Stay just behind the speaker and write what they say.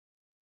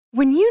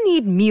When you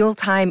need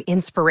mealtime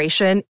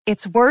inspiration,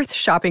 it's worth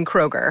shopping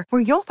Kroger,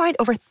 where you'll find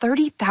over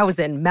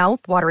 30,000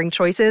 mouth-watering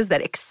choices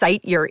that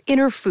excite your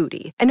inner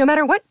foodie. And no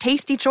matter what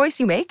tasty choice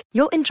you make,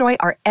 you'll enjoy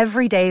our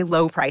everyday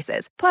low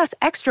prices, plus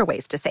extra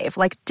ways to save,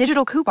 like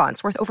digital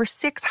coupons worth over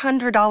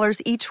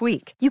 $600 each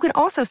week. You can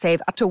also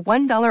save up to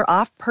 $1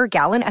 off per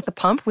gallon at the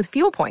pump with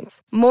fuel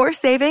points. More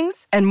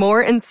savings and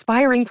more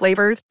inspiring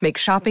flavors make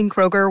shopping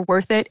Kroger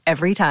worth it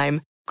every time.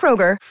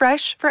 Kroger,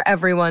 fresh for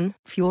everyone.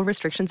 Fuel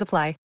restrictions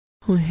apply.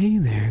 Well, hey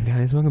there,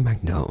 guys. Welcome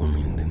back to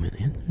Only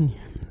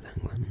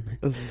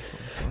This is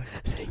fun.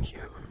 Thank you.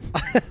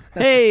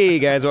 Hey,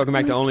 guys. Welcome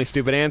back to Only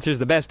Stupid Answers,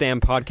 the best damn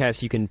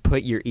podcast you can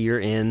put your ear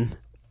in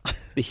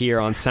here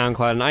on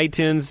SoundCloud and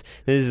iTunes.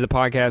 This is the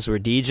podcast where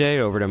DJ,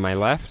 over to my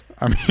left.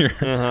 I'm here.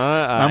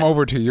 I'm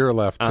over to your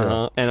left,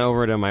 too. And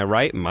over to my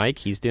right, Mike.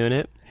 He's doing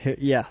it.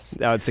 Yes.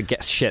 Oh, it's a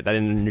guest. Shit, I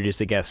didn't introduce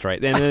the guest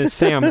right. And then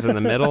Sam's in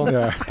the middle.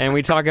 Yeah. And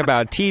we talk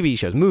about TV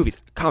shows, movies,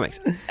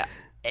 comics.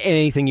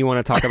 Anything you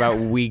want to talk about,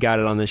 we got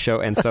it on the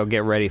show, and so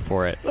get ready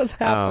for it. What's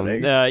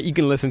happening? You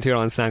can listen to it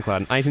on SoundCloud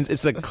and iTunes.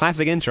 It's a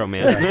classic intro,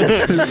 man.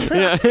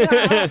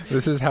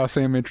 This is how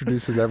Sam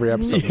introduces every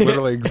episode.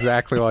 Literally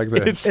exactly like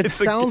this. It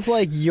sounds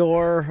like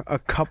you're a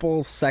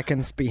couple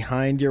seconds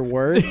behind your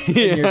words, and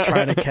you're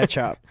trying to catch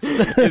up.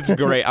 It's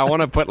great. I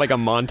want to put like a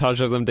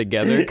montage of them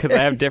together because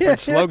I have different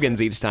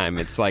slogans each time.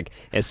 It's like,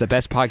 it's the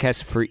best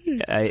podcast for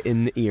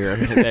in the ear.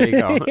 There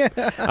you go.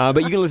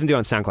 But you can listen to it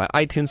on SoundCloud,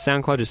 iTunes,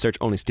 SoundCloud. Just search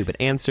Only Stupid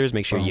Answers.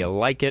 Make sure you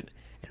like it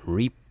and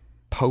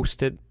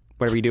repost it.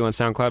 Whatever you do on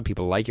SoundCloud,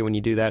 people like it when you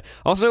do that.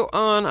 Also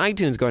on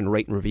iTunes, go ahead and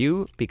rate and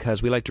review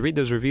because we like to read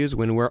those reviews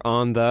when we're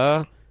on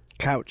the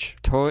Couch.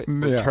 turlet.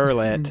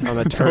 On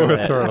the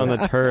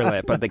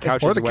turlet. But the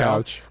couch Or as the well.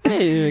 couch.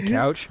 Hey, the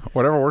couch.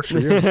 Whatever works for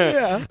you.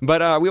 Yeah.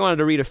 But we wanted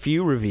to read a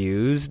few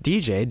reviews.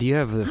 DJ, do you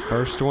have the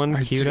first one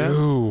I queued up?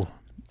 do.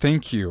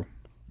 Thank you.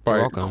 By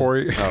welcome.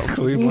 Corey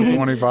Cleveland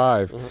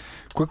 25.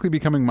 Quickly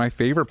becoming my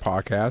favorite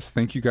podcast.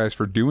 Thank you guys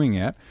for doing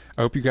it.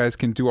 I hope you guys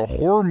can do a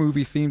horror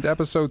movie themed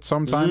episode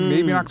sometime,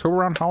 maybe in October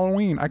around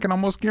Halloween. I can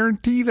almost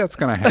guarantee that's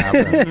going to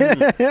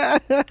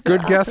happen.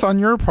 Good guess on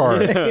your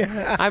part.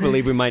 I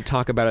believe we might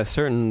talk about a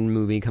certain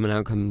movie coming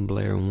out come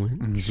Blair Witch.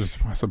 There's just a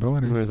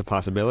possibility. There's a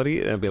possibility.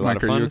 It'll be a lot Mike,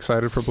 of are fun. you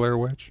excited for Blair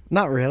Witch?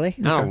 Not really.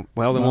 Oh,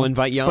 well, then we'll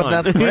invite you on.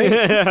 But that's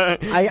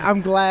great.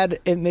 I'm glad.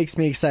 It makes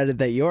me excited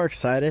that you're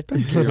excited.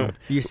 Thank you.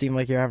 You seem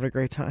like you're having a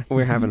great time.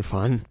 We're having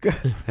fun.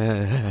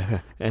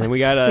 And then we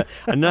got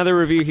another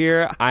review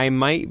here. I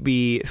might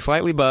be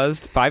slightly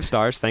buzzed. 5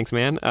 stars. Thanks,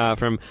 man.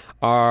 From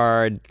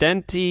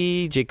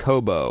Ardenti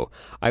Jacobo.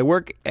 I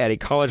work at a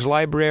college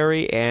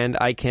library, and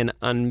I can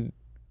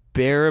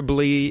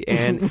unbearably,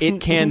 and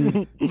it can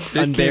be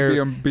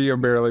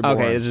unbearably boring.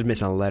 Okay, I just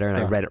missing a letter, and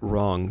I read it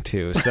wrong,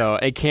 too. So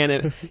it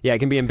can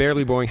be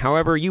unbearably boring.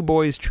 However, you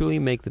boys truly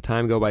make the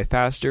time go by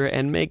faster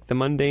and make the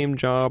mundane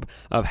job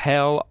of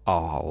hell a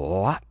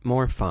lot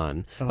more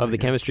fun. Love the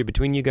chemistry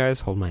between you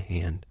guys. Hold my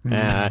hand.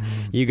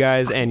 You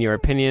guys and your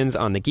opinions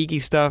on the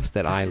geeky stuff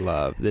that I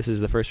love. This is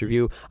the first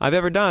review I've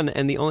ever done,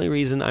 and the only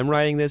reason I'm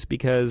writing this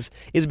because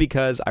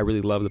I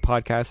really love the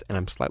podcast, and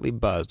I'm slightly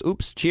buzzed.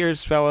 Oops.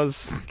 Cheers,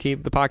 fellas.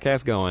 Keep the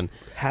podcast going.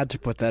 Had to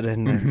put that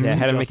in there. Yeah,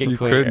 had to make it You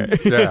clear.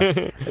 couldn't.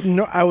 Yeah.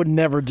 No, I would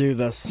never do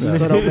this.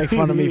 So don't make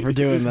fun of me for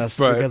doing this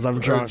But because I'm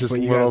drunk. just but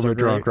a you little guys are bit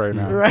drunk great.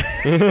 right now.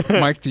 Right.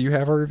 Mike, do you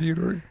have a review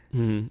to read?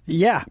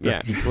 Yeah.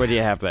 Yeah. What do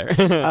you have there?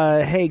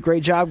 Hey,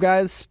 great job,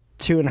 guys.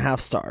 2.5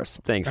 stars.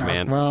 Thanks,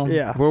 man. Well,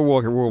 Yeah. We'll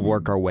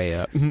work our way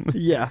up.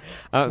 Yeah.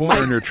 we'll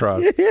earn your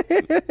trust.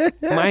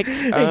 Mike,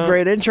 Hey,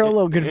 great intro, a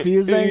little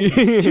confusing.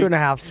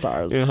 2.5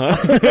 stars.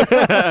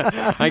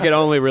 I could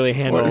only really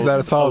handle. What is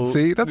that, a solid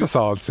C? That's a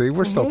solid C.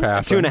 We're still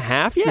passing.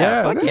 2.5? Yeah,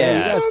 Yeah, fuck that yeah.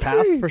 is You guys solid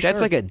passed C. for sure.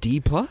 That's like a D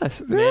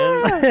plus,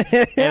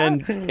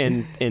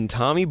 man. And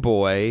Tommy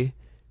Boy,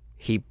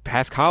 he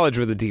passed college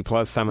with a D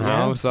plus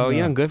somehow. Yeah.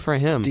 So good for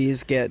him.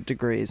 D's get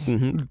degrees.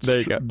 There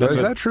you go.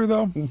 Is that true,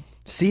 though?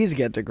 C's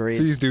get degrees.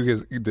 C's do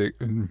get...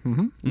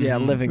 Yeah,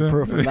 living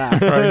proof of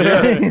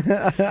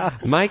that.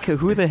 Mike,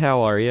 who the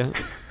hell are you?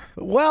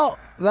 Well,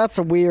 that's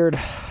a weird...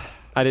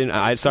 I didn't.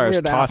 Sorry, I was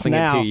Weird ass tossing it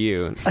now. to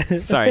you.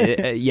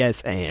 Sorry.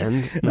 Yes,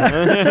 and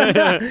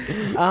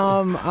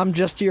I'm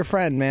just your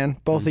friend, man.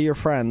 Both of your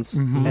friends.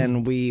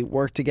 And we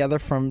work together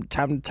from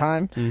time to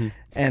time.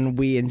 And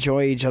we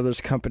enjoy each other's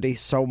company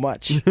so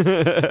much.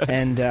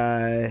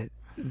 And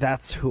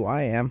that's who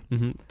I am.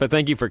 But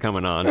thank you for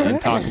coming on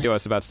and talking to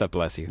us about stuff.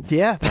 Bless you.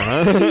 Yeah.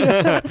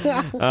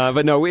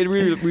 But no, we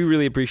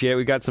really appreciate it.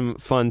 We got some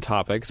fun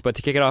topics. But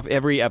to kick it off,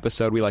 every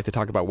episode we like to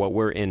talk about what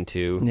we're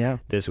into. Yeah.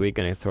 This week,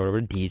 and I throw it over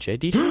to DJ.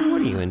 DJ,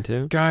 what are you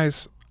into?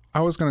 Guys,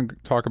 I was going to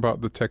talk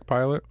about the Tech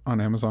Pilot on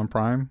Amazon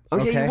Prime.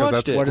 Okay. you Because watched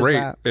That's it. What is great.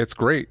 that? It's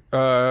great.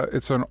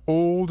 It's an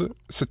old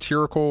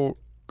satirical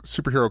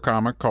superhero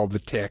comic called The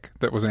Tick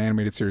that was an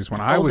animated series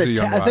when I was a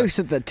young I thought you lad.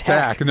 said the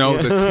tech. No,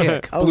 The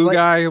Tick. I was Blue like-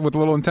 guy with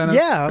little antennas.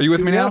 Yeah. Are you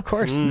with me Yeah, now? of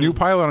course. New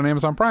pilot on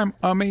Amazon Prime.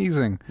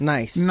 Amazing.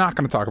 Nice. Not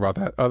going to talk about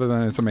that other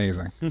than it's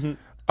amazing.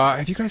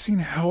 Have you guys seen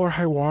Hell or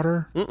High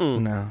Water?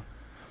 No.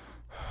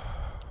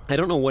 I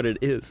don't know what it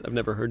is. I've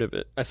never heard of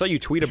it. I saw you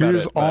tweet about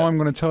Here's it. all I'm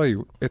going to tell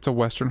you. It's a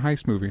Western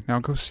heist movie. Now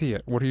go see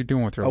it. What are you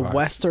doing with your life?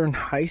 Western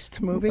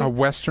heist movie? A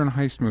Western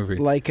heist movie.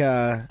 Like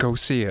Go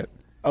see it.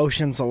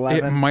 Ocean's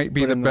 11. It might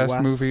be but the in best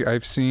West? movie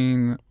I've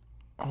seen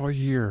all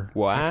year.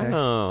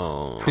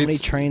 Wow. How many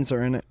It's- trains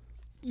are in it?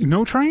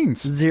 No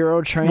trains.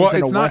 0 trains Well, in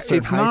it's a not. Western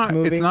It's heist not.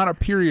 movie? It's not a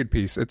period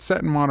piece. It's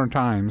set in modern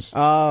times.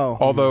 Oh.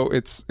 Although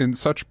it's in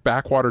such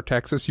backwater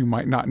Texas, you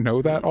might not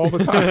know that all the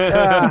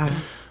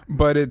time.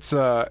 But it's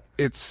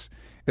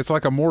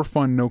like a more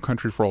fun No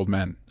Country for Old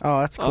Men. Oh,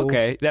 that's cool.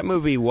 Okay, that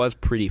movie was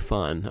pretty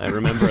fun. I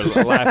remember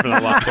laughing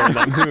a lot during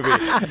that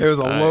movie. It was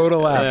a load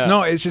of laughs. yeah.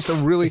 No, it's just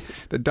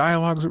the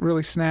dialogue's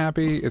really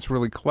snappy. It's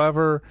really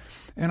clever.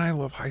 And I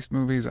love heist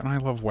movies and I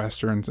love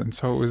Westerns. And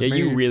so it was Yeah,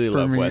 you made really for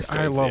love me. Westerns,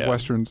 I love yeah.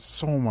 Westerns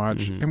so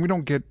much. And we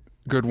don't get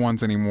good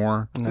ones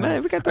anymore.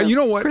 Man, we got the You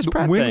know what? Chris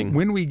Pratt thing.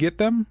 When we get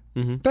them,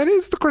 that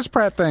is the Chris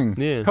Pratt thing.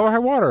 Yeah. Hell or High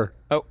Water.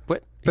 Oh,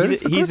 what? That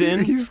He's, is the he's Chris-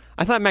 in? he's-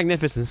 I thought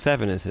Magnificent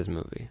Seven is his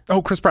movie.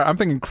 Oh, Chris Pratt. I'm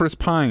thinking Chris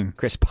Pine.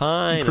 Chris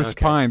Pine. Chris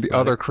okay. Pine, the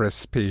other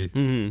Chris P.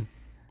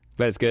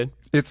 But it's good.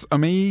 It's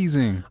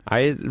amazing.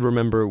 I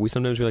remember we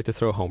like to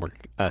throw homework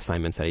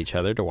assignments at each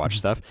other to watch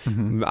stuff.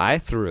 I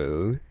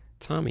threw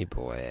Tommy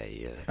Boy at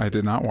you. I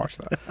did not watch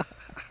that.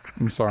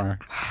 I'm sorry.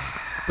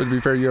 But to be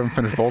fair, you haven't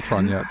finished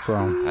Voltron yet, so.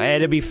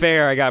 To be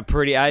fair, I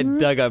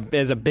dug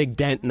there's a big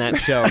dent in that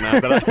show now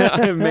that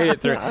I made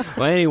it through.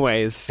 Well,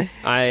 anyways,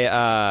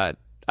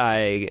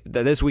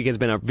 this week has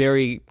been a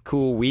very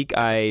cool week.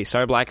 I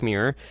started Black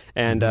Mirror,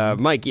 and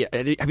Mike,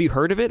 have you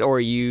heard of it, or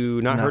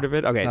you not heard of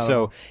it? Okay,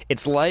 so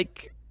it's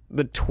like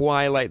the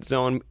Twilight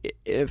Zone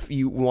if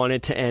you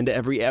wanted to end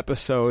every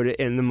episode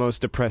in the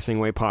most depressing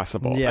way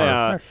possible.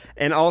 Yeah.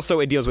 And also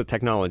it deals with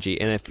technology,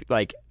 and if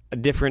like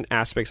different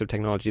aspects of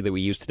technology that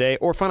we use today,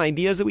 or fun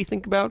ideas that we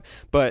think about,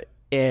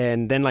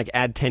 and then like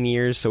add 10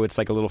 years so it's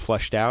like a little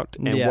fleshed out,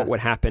 and what would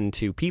happen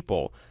to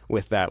people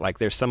with that. Like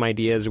there's some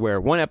ideas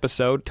where one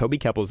episode, Toby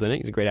Kebbell's in it,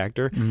 he's a great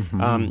actor,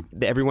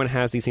 everyone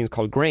has these things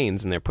called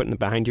grains, and they're put in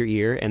behind your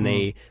ear, and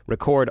they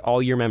record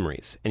all your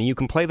memories, and you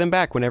can play them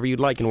back whenever you'd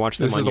like and watch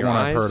them This on is the your one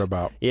eyes. I've heard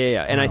about.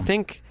 Yeah. And I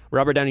think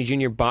Robert Downey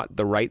Jr. bought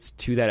the rights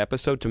to that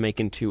episode to make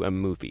into a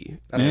movie.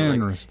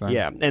 Interesting.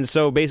 Yeah, and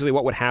so basically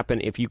what would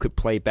happen if you could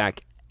play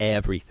back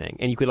everything,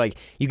 and you can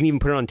even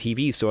put it on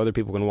TV so other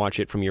people can watch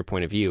it from your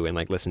point of view and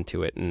like listen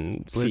to it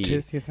and see.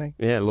 Bluetooth, you think?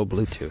 Yeah, a little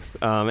Bluetooth.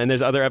 And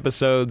there's other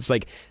episodes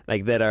like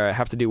that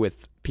have to do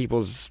with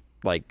people's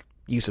like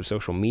use of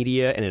social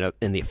media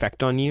and the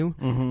effect on you.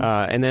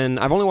 And then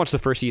I've only watched the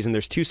first season.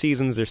 There's 2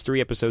 seasons. There's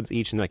 3 episodes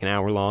each and like an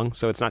hour long,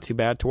 so it's not too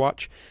bad to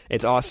watch.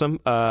 It's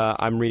awesome.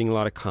 I'm reading a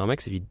lot of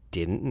comics, if you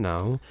didn't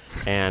know,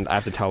 and I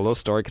have to tell a little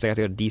story because I got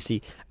to go to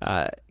DC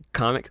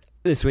Comics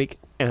this week.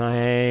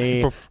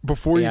 And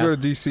Before you go to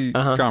DC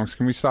Comics,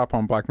 can we stop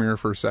on Black Mirror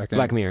for a second?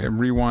 Black Mirror. And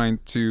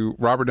rewind to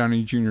Robert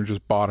Downey Jr.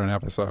 just bought an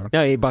episode.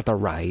 No, he bought the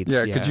rights.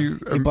 Yeah, could you...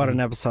 He bought an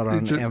episode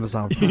on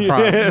Amazon Prime.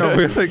 No,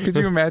 but, like, could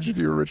you imagine if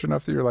you were rich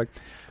enough that you're like,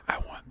 I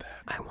want that.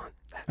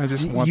 I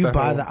just want You that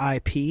buy whole- the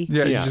IP?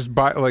 Yeah, you just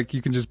buy, like,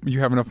 you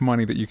have enough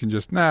money that you can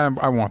just, I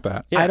want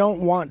that. I don't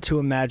want to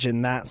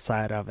imagine that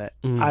side of it.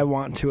 I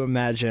want to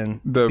imagine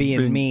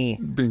being me,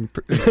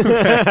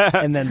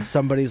 and then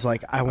somebody's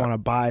like, I want to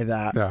buy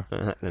that Yeah.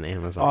 An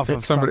Amazon. off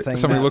of Somebody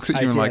something. looks at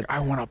that you and I like, did. I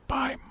want to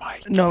buy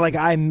Mike. No, like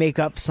I make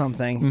up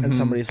something, and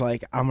somebody's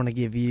like, I'm going to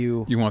give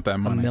you You want that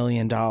 $1 money.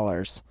 million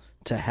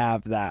to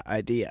have that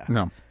idea.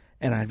 No.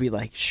 And I'd be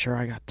like, sure,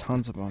 I got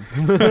tons of them.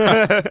 You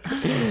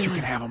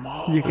can have them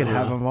all. You can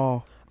have them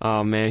all.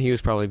 Oh man, he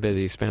was probably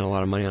busy. He spent a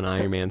lot of money on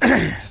Iron Man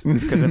suits.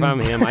 Because if I'm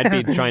him, I'd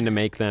be trying to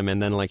make them,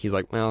 and then like he's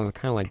like, well,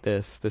 kind of like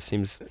this. This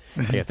seems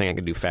like a thing I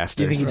could do faster.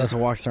 Do you think he just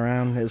walks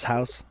around his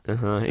house?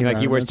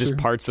 He wears just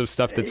parts of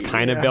stuff that's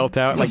kind of built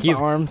out. Like Just the he's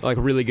arms. like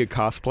really good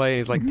cosplay, and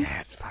he's like,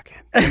 that's fucking.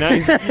 And now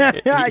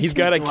he's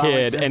got a keep going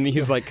kid, like and this.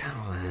 he's like,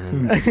 oh,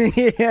 man.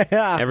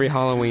 Yeah. Every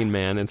Halloween,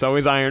 man. It's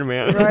always Iron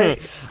Man. Right.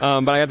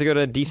 But I got to go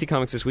to DC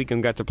Comics this week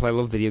and got to play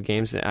little video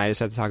games. I just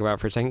had to talk about it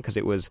for a second because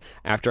it was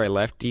after I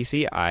left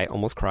DC, I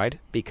almost cried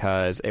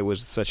because it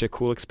was such a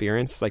cool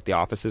experience. Like the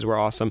offices were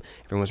awesome.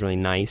 Everyone was really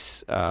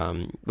nice.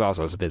 But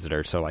also as a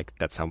visitor, so like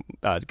that's how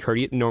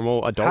courteous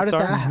normal adults How did are.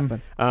 that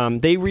happen?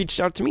 They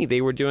reached out to me.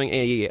 They were doing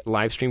a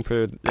live stream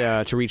for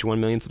to reach 1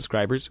 million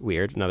subscribers.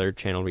 Weird. Another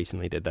channel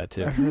recently did that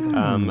too.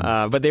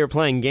 But they were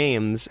playing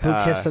games. Who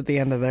kissed at the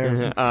end of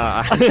theirs?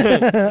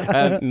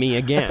 Me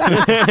again.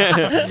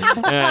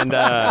 And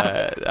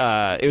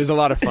it was a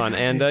lot of fun.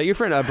 And your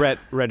friend Brett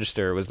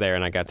Register was there,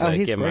 and I got to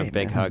he's give him a great,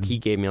 big man. hug. He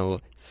gave me a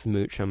little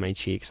smooch on my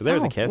cheek. So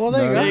there's a kiss. well,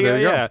 there you go.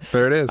 Yeah.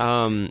 There it is.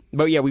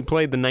 But yeah, we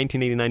played the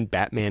 1989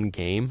 Batman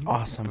game.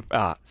 Awesome.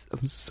 I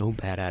was so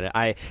bad at it.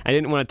 I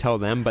didn't want to tell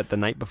them, but the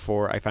night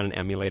before I found an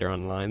emulator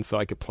online so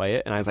I could play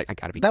it, and I was like, I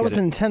gotta be That good was at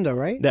it. Nintendo,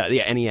 right?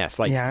 Yeah, NES,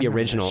 like Yeah, I the remember that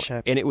original.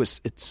 shit. And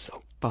it's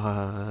so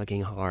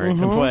fucking hard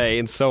to play.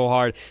 It's so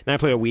hard. And I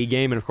played a Wii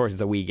game, and of course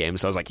it's a Wii game,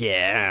 so I was like,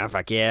 yeah,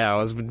 fuck yeah. I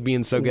was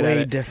being so good at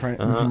Way it.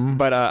 different.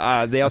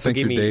 But they I also think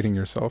gave you're me dating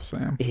yourself,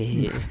 Sam.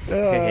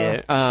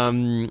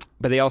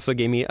 but they also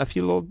gave me a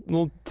few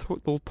little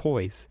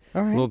toys,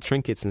 All right. little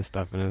trinkets and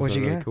stuff, and it was What'd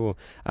you really get? cool.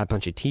 A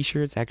bunch of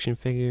T-shirts, action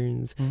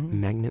figures,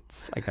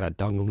 magnets. I got a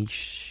dog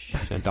leash,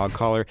 a dog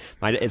collar.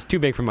 It's too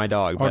big for my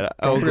dog, but Don't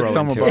I'll forget grow to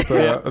tell them into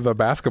about it. the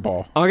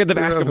basketball. I'll get the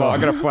basketball. I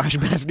got a flash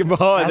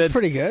basketball. and That's it's-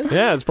 pretty good.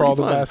 Yeah, it's For all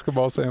pretty the fun.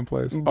 basketball Sam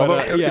plays. But,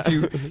 Although, yeah.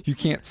 if you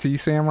can't see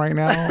Sam right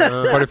now,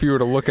 but if you were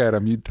to look at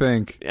him, you'd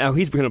think, Oh,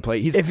 he's gonna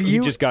play. He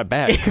just got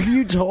back. If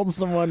you told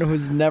someone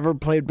who's never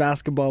played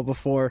basketball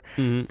before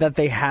that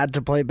they had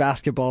to play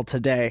basketball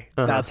today,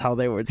 that's how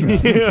they would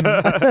dress.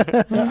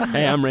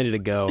 Hey, I'm ready to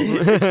go.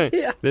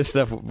 This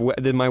stuff, my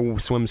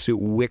swimsuit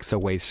wicks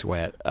away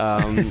sweat.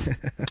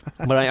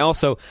 But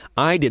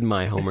I did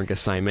my homework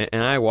assignment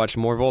and I watched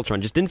more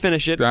Voltron. Just didn't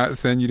finish it.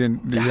 then you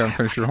haven't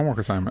finished your homework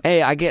assignment.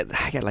 Hey, I get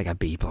like a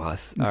B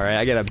plus. All right,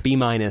 I get a B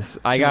minus.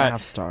 I got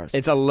 2.5 stars.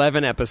 It's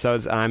 11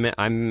 episodes. I'm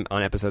on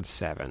episode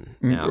 7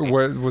 now.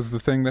 What was the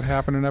thing that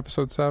happened in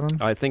episode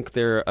 7? I think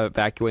they're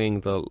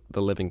evacuating the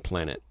living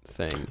planet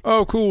thing.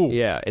 Oh, cool.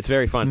 Yeah, it's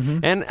very fun.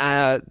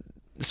 And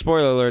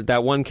spoiler alert: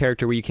 that one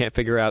character where you can't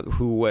figure out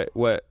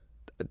what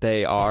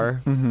they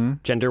are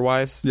gender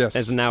wise. Yes.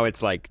 And so now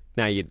it's like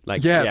you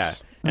like Yes.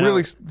 yeah. And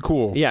Really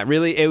cool. Yeah,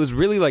 really. It was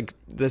really like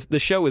the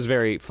show was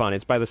very fun.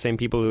 It's by the same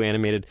people who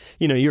animated,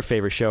 your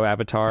favorite show,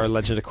 Avatar,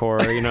 Legend of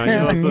Korra.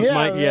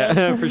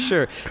 Yeah, for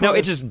sure. No,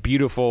 it's just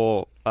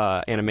beautiful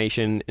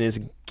animation. And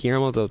is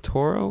Guillermo del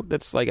Toro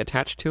that's like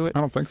attached to it?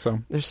 I don't think so.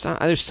 There's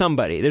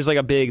somebody. There's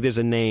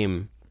a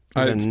name.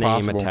 There's It's a name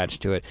possible.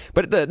 attached to it.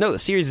 But the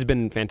series has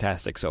been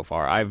fantastic so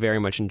far. I very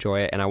much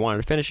enjoy it, and I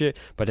wanted to finish it,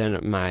 but then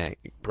my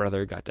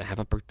brother got to have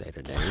a birthday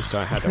today, so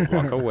I had to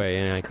walk away,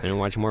 and I couldn't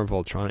watch more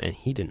Voltron, and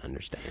he didn't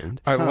understand.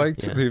 I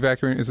liked the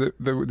evacuating.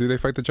 Do they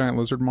fight the giant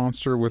lizard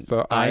monster with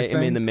the eye I am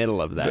thing? in the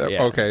middle of that,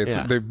 yeah. Okay, it's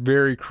Yeah. the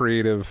very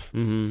creative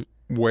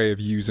way of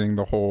using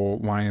the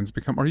whole lions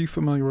become. Are you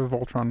familiar with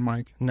Voltron,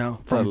 Mike? No.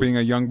 From being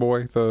a young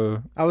boy,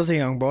 I was a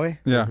young boy.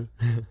 yeah.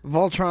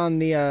 Voltron,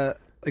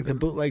 the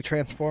bootleg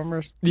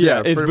Transformers.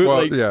 Yeah, it's pretty-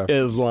 well, bootleg yeah.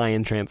 is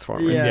lion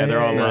Transformers. Yeah,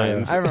 they're all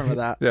lions. I remember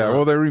that. Yeah,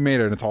 well, they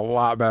remade it, and it's a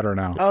lot better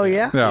now. Oh,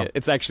 yeah? Yeah. Yeah,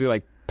 it's actually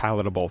like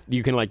palatable.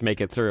 You can like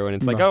make it through, and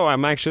it's like, oh,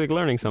 I'm actually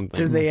learning something.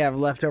 Did they have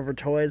leftover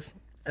toys?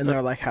 And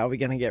they're like, how are we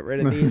going to get rid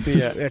of these? We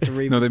have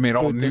to No, they made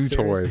all reboot the new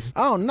series. toys.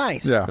 Oh,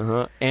 nice.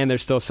 Yeah. And they're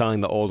still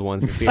selling the old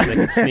ones to see if they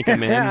can sneak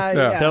them in.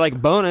 Yeah. They're like,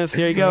 bonus,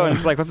 here you go. And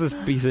it's like, what's this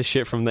piece of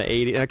shit from the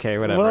 80s? Okay,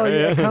 whatever. Well,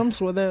 yeah, it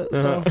comes with it.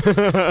 So,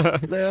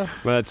 yeah.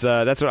 But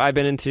that's what I've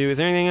been into. Is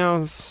there anything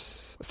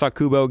else? I saw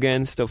Kubo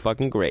again, still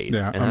fucking great.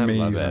 Yeah, and I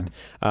love amazing.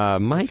 it.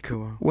 Mike,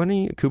 Kubo. when are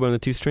you Kubo and the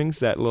Two Strings?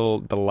 The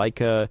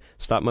Leica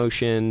stop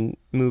motion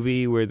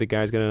movie where the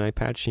guy's got an eye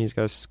patch and he's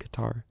got his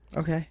guitar.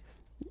 Okay.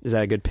 Is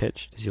that a good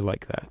pitch? Did you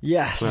like that?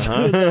 Yes.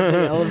 Uh-huh. Is that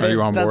the elevator? Are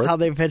you on That's board? how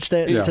they pitched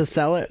it Yeah. to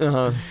sell it.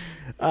 Uh-huh.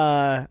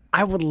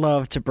 I would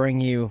love to bring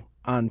you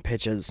on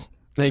pitches.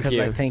 Thank because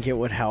you. I think it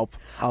would help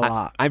a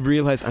lot. I've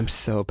realized I'm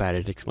so bad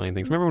at explaining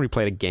things. Remember when we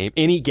played a game,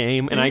 any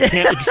game, and I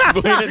can't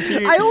explain it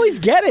to you? I always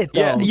get it, though.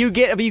 Yeah, you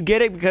get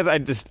it because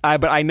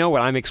but I know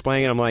what I'm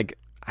explaining, and I'm like,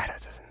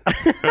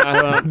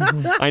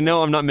 I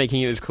know I'm not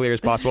making it as clear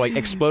as possible. Like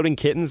Exploding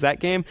Kittens, that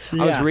game,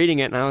 I was Yeah. reading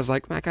it, and I was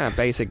like, I got a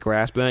basic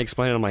grasp, but then I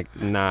explained it, I'm like,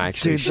 nah,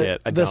 actually, Dude,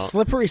 shit, I the don't.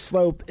 slippery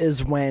slope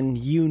is when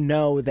you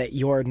know that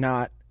you're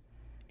not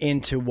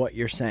into what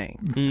you're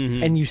saying,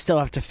 and you still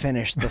have to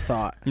finish the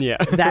thought. Yeah.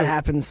 That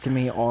happens to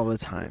me all the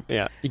time.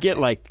 Yeah, you get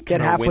like Get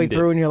kinda halfway winded.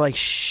 through and you're like,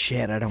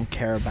 shit, I don't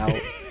care about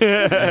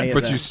any of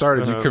But you this.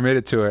 started, you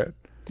committed to it.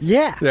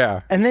 Yeah.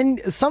 Yeah. And then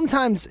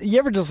sometimes you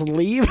ever just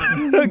leave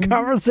the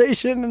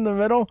conversation in the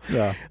middle?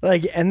 Yeah.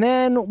 Like, and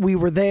then we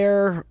were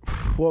there,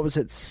 what was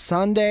it,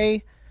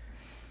 Sunday?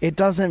 It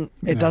doesn't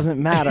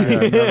matter. Yeah,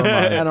 never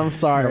mind. And I'm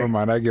sorry. Never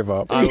mind, I give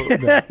up.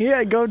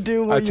 Yeah, go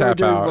do I what you were tap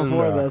doing out.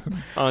 before Yeah. this.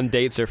 On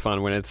dates are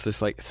fun when it's just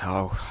like,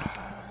 so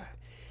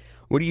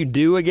what do you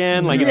do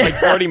again? Like it's like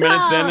 40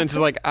 minutes in, and it's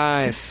just like,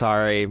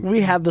 sorry.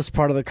 We had this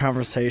part of the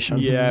conversation.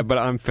 Yeah, but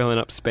I'm filling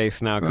up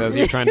space now because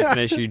you're trying to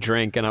finish your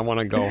drink, and I want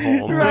to go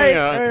home. Right,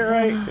 Yeah.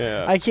 right.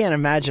 Yeah. I can't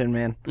imagine,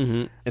 man.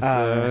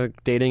 It's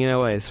dating in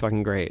LA is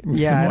fucking great.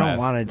 Yeah, I don't Yes.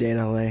 want to date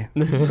LA.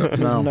 There's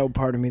no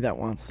part of me that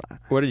wants that.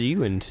 What are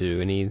you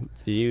into?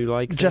 Do you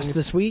like Just things?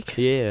 this week?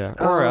 Yeah,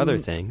 or other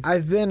things.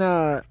 I've been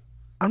I'm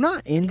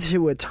not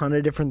into a ton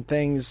of different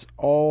things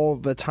all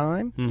the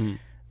time.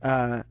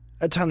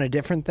 A ton of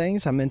different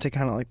things. I'm into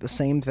kind of like the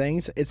same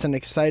things. It's an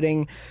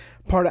exciting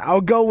part. I'll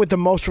go with the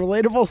most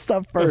relatable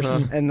stuff first,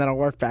 and then I'll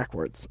work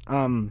backwards.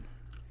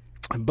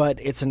 But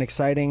it's an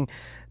exciting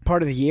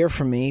part of the year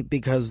for me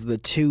because the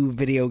two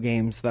video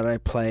games that I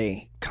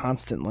play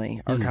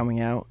constantly are coming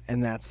out,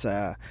 and that's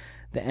the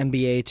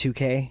NBA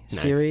 2K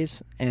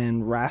series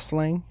and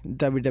wrestling,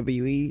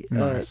 WWE,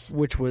 Nice.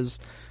 which was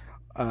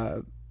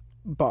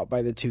bought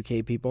by the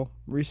 2K people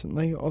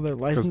recently, all their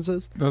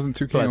licenses. Doesn't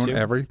 2K Bless own you.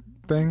 everything?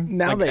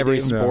 Now Like they every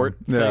do. sport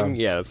Yeah. thing.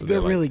 Yeah, that's what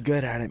They're like. really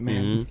good at it,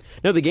 man.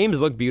 No, the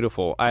games look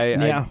beautiful.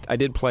 Yeah. I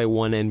did play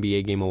one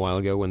NBA game a while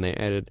ago when they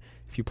added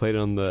if you played it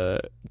on the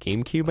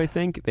GameCube, I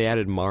think they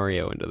added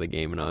Mario into the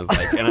game, and I was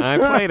like, and I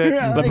played it,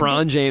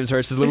 LeBron James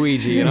versus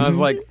Luigi, and I was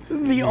like,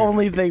 the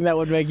only thing that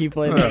would make you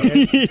play that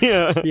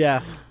game.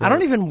 Yeah. I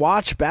don't even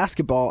watch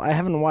basketball. I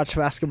haven't watched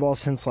basketball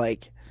since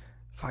like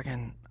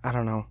fucking, I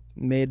don't know,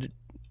 mid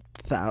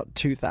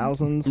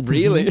 2000s.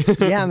 Really?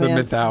 Yeah, man.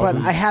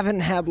 mid-thousands. But I haven't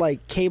had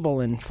like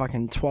cable in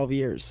fucking 12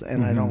 years,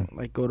 and I don't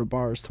like go to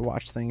bars to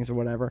watch things or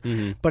whatever.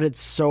 But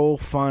it's so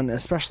fun,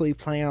 especially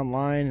playing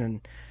online.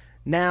 And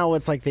now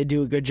it's like they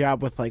do a good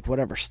job with like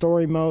whatever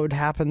story mode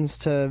happens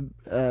to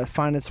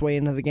find its way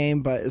into the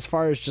game. But as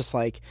far as just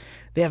like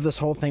they have this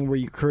whole thing where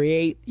you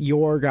create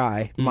your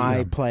guy,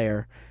 my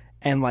player,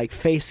 and like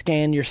face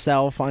scan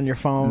yourself on your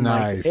phone.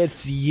 Nice. Like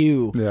it's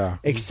you,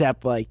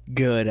 except like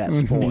good at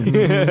sports.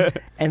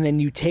 And then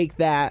you take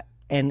that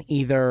and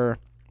either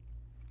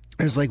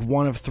there's like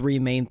one of three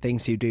main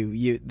things you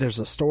do. There's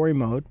a story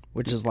mode,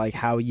 which is like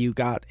how you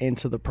got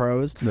into the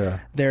pros. Yeah.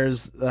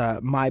 There's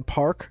My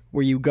Park,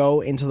 where you go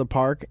into the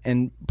park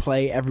and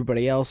play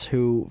everybody else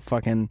who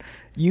fucking...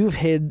 You've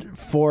hid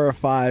 4 or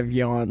 5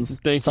 yawns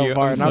Thank so you.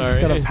 far, I'm and I'm just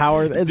sorry. going to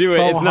power... It's Do it.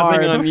 so It's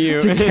hard nothing on you.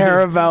 to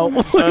care about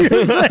what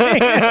you're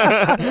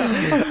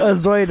saying.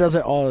 Zoe does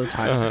it all the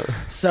time.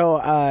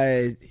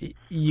 So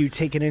you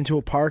take it into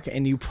a park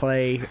and you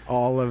play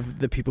all of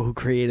the people who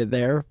created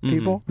their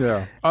people.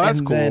 Yeah. Oh, that's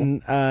and cool.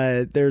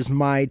 then there's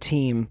My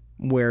Team,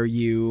 where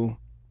you...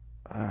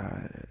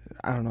 I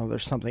don't know,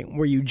 there's something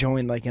where you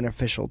join like an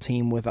official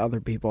team with other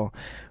people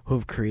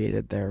who've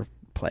created their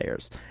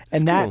players.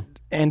 And that cool.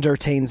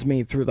 entertains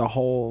me through the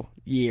whole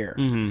year.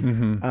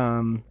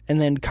 And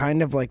then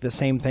kind of like the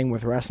same thing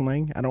with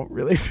wrestling. I don't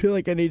really feel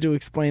like I need to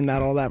explain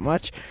that all that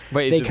much.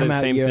 Wait, They is it come the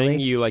out same yearly. thing?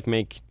 You like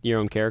make your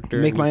own character?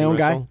 Make and my you own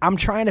guy. wrestle? I'm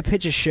trying to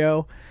pitch a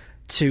show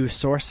to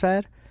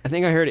SourceFed. I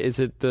think I heard. Is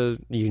it the?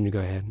 You can go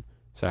ahead.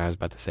 Sorry, I was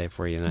about to say it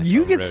for you. And I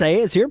You felt could rude. say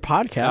it. It's your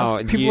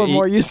podcast. Oh, People are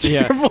more used to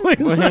your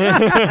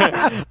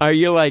voice. Are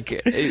you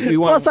like? We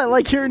want, Plus, I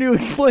like hearing you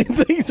explain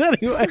things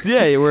anyway.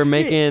 yeah, we're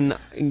making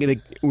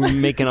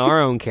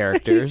our own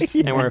characters,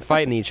 and we're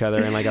fighting each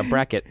other in like a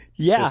bracket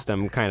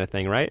system kind of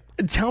thing, right?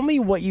 Tell me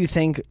what you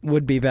think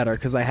would be better,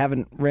 because I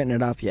haven't written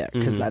it up yet,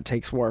 because that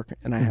takes work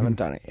and I haven't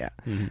done it yet.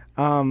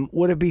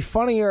 Would it be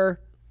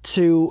funnier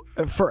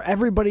for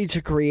everybody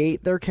to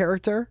create their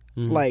character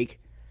like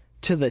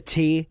to the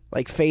T,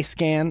 like face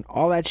scan,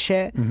 all that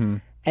shit,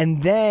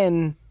 and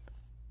then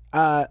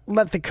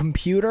let the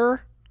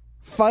computer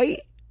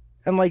fight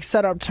and like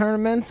set up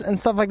tournaments and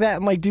stuff like that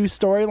and like do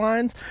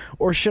storylines?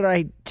 Or should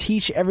I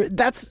teach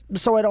that's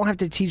so I don't have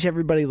to teach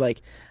everybody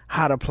like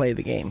how to play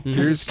the game,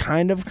 because it's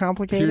kind of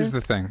complicated. Here's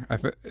the thing.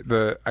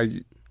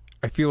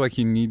 I feel like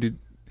you need to.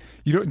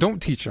 You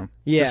don't teach them.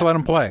 Yeah. Just let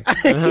them play.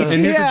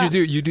 And here's what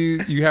you do.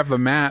 You have the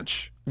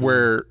match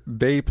where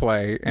they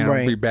play, and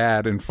it'll be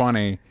bad and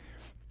funny.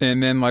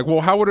 And then like,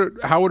 well, how would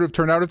it have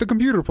turned out if the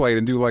computer played,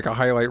 and do like a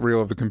highlight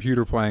reel of the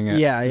computer playing it?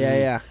 Yeah.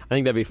 I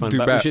think that'd be fun. Do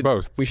but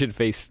both. We should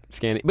face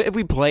scan it. But if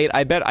we play it,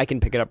 I bet I can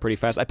pick it up pretty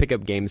fast. I pick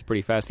up games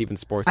pretty fast, even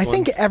sports I ones.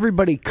 think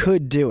everybody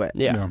could do it.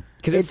 Yeah,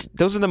 because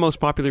those are the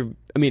most popular.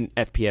 I mean,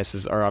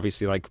 FPSs are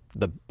obviously like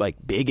the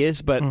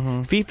biggest, but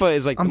FIFA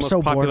is like the I'm most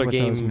so bored popular with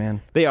game. those,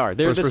 man. They are.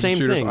 They're the First-person same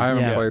shooters, thing. I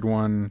haven't played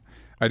one.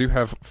 I do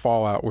have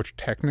Fallout, which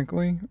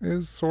technically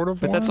is sort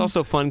of But one. that's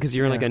also fun because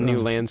you're in like a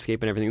new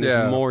landscape and everything.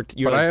 There's more.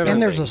 You're But I like, haven't-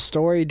 And there's a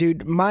story,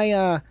 dude.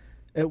 My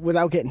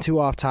without getting too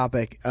off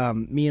topic,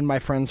 me and my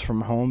friends from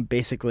home,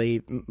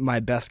 basically my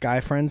best guy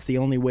friends, the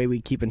only way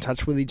we keep in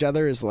touch with each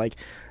other is like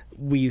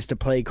we used to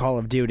play Call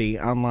of Duty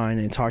online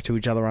and talk to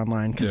each other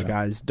online, because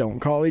guys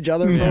don't call each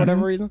other for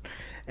whatever reason.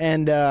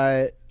 And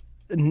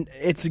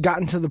it's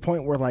gotten to the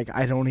point where like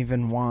I don't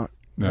even want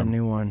the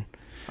new one.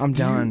 I'm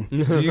done.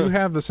 Do you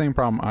have the same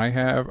problem I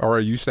have, or I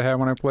used to have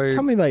when I played?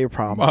 Tell me about your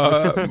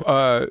problem.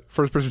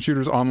 First-person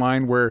shooters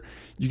online, where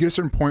you get a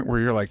certain point where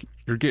you're like,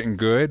 you're getting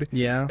good,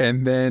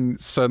 and then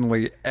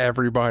suddenly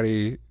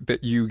everybody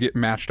that you get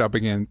matched up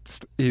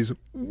against is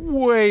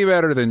way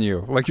better than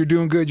you. Like you're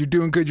doing good,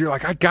 you're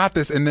like, I got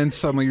this, and then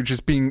suddenly you're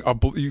just being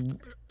you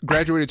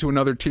graduated to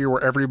another tier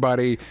where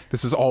everybody,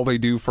 this is all they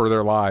do for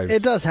their lives.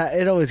 It does.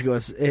 It always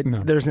goes.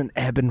 There's an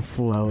ebb and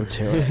flow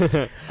to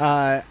it.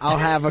 I'll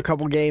have a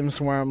couple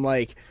games where I'm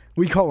like,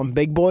 we call them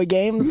big boy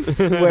games,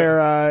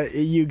 where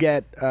you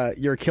get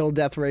your kill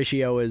death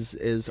ratio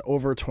is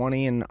over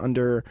 20 and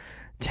under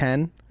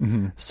 10.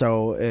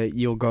 So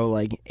you'll go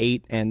like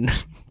 8 and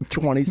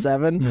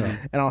 27, and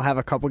I'll have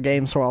a couple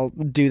games where I'll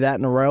do that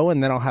in a row,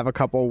 and then I'll have a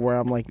couple where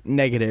I'm like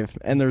negative,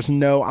 and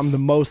I'm the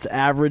most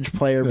average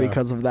player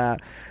because of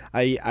that.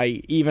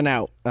 I even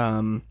out.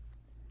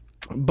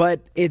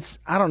 But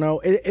I don't know.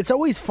 It's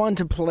always fun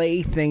to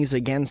play things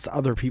against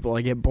other people.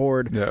 I get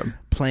bored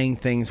playing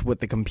things with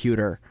the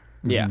computer.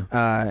 Yeah.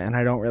 And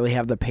I don't really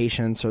have the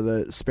patience or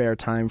the spare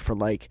time for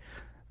like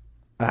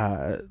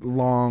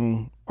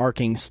long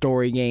arcing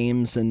story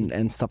games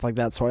and stuff like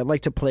that. So I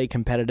like to play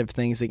competitive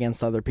things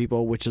against other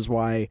people, which is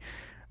why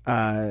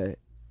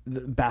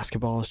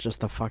basketball is just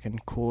the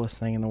fucking coolest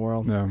thing in the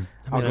world. Yeah.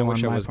 I'll I go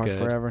wish on I My was Park good.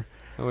 forever.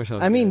 I wish I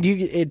was I mean,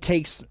 good. it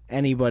takes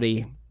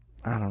anybody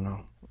I don't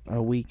know,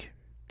 a week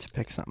to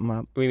pick something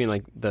up. What do you mean,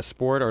 like the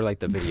sport or like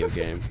the video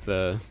game?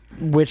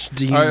 Which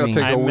do you I'll mean?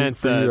 take I a week meant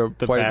for you to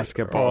the play-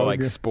 basketball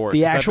like okay. sport.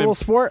 The 'Cause I've actual been-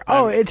 sport?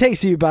 Oh, it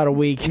takes you about a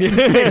week.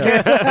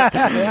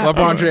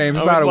 LeBron James,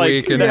 I about was a like,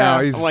 week, and yeah,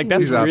 now he's I'm like, that's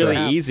he's out really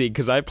there. easy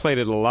because I played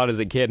it a lot as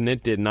a kid and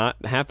it did not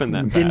happen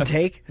that fast. Didn't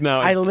take? No.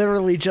 I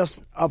literally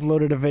just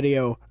uploaded a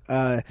video.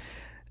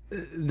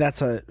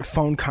 That's a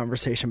phone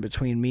conversation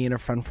between me and a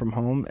friend from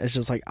home. It's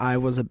just like, I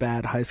was a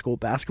bad high school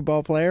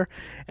basketball player,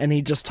 and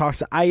he just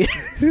talks. I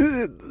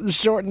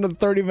shortened a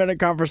 30-minute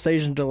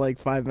conversation to like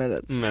 5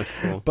 minutes. That's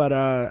cool. But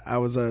I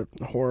was a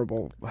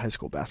horrible high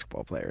school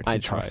basketball player. And I he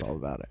talks tried. all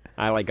about it.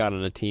 I like got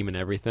on a team and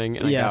everything,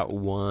 and Yeah. I got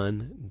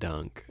one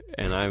dunk,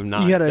 and I'm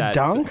not. You got a that-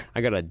 dunk?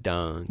 I got a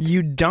dunk.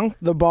 You dunked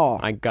the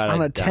ball I got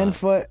on a a dunk.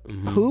 10-foot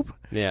hoop?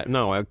 Yeah,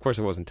 no, of course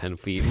it wasn't 10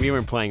 feet. We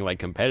weren't playing like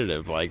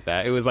competitive like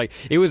that. It was like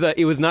it was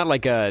not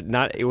like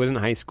it wasn't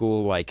high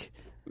school like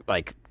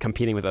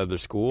competing with other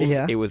schools.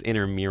 Yeah. It was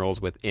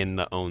intramurals within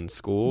the own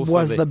school.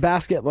 Was so the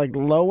basket like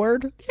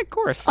lowered? of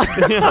course.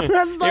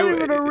 That's not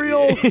even a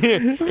real.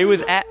 It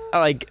was at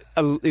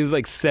it was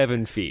like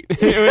 7 feet.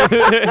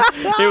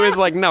 It was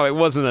like, no, it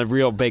wasn't a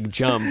real big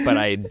jump, but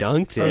I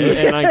dunked it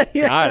and I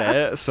got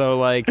it. So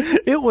like,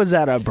 It was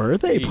at a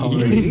birthday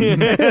party.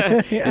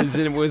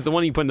 it was the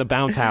one you put in the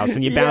bounce house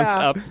and you bounce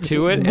Yeah. up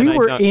to it. We and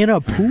were I in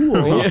a pool.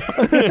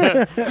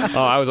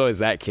 Oh, I was always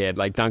that kid,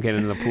 like dunking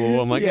in the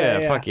pool. I'm like, Yeah, yeah,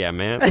 yeah. fuck yeah,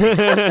 man.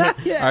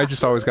 I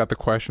just always got the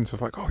questions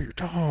of like, oh, you're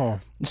tall.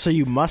 So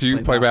you must Do you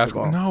play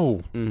basketball?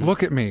 No. Mm.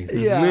 Look at me.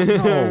 Yeah.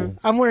 No.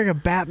 I'm wearing a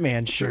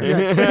Batman shirt.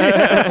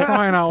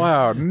 Crying out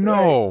loud.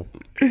 No.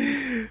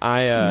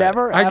 I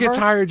Never, I ever? get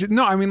tired.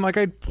 No, I mean, like,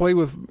 I'd play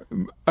with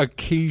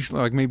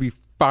occasionally, like maybe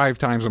 5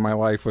 times in my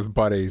life with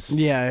buddies.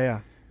 Yeah, yeah.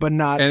 But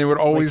not And it would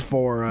always, like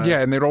for...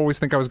 yeah, and they'd always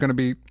think I was going to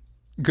be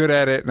good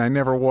at it, and I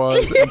never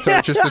was. And so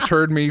it just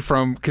deterred me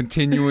from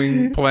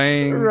continuing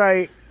playing.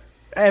 Right.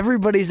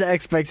 Everybody's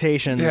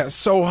expectations. Yeah,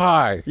 so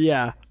high.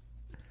 Yeah.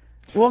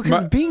 Well,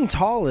 because My- being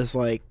tall is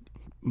like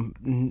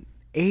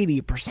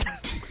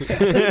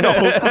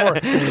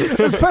 80%.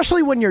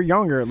 Especially when you're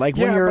younger. Like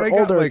when Yeah, you're but I got,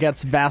 older, it like-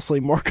 gets vastly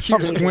more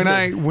complicated.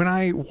 When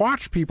I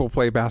watch people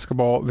play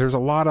basketball, there's a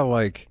lot of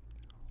like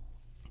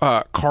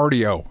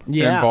cardio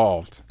Yeah.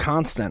 involved.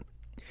 Constant.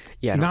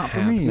 yeah, I don't Not for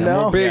have me.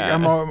 that.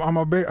 No. I'm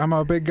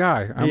a big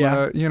guy. I'm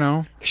Yeah. you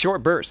know.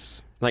 Short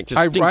bursts, like just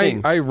I ding,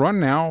 ding. I run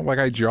now, like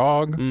I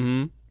jog.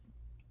 Mm-hmm.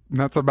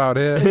 That's about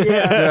it.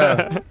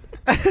 Yeah.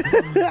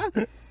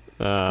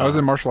 I was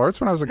in martial arts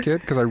when I was a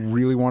kid because I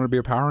really wanted to be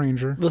a Power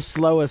Ranger. The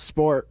slowest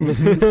sport.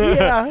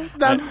 Yeah.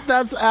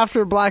 That's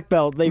after black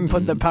belt. They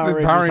put the Power The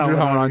Rangers Power Ranger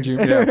helmet on you.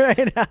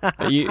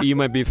 Yeah. You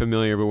might be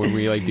familiar, but when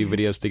we like do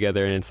videos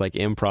together and it's like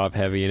improv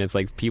heavy and it's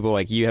like people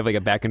like you have like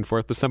a back and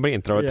forth with somebody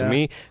and throw it Yeah. to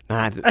me.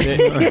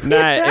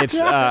 It's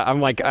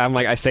I'm like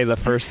I say the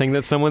first thing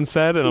that someone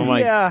said and I'm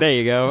like, Yeah. there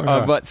you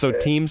go. But so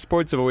team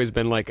sports have always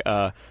been like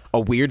a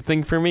weird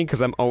thing for me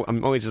because I'm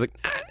always just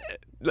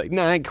like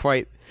not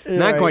quite.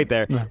 Not Right. quite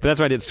there, but that's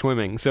why I did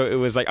swimming. So it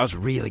was like I was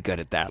really good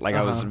at that. Like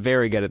I was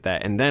very good at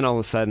that. And then all of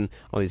a sudden,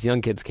 all these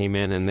young kids came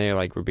in and they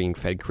like were being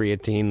fed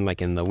creatine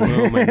like in the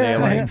womb,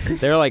 and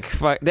they're like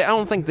fuck. I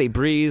don't think they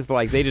breathe.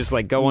 Like they just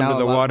like go Now under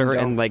the a lot of water them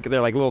don't. and like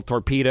they're like little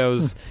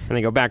torpedoes and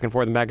they go back and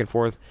forth and back and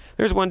forth.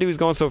 There's one dude who's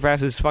going so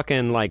fast his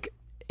fucking like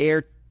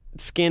air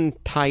skin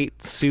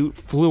tight suit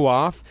flew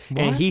off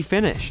and he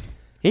finished.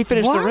 He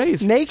finished What? the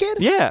race Naked?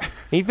 Yeah,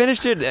 he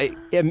finished it.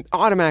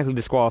 Automatically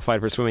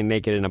disqualified for swimming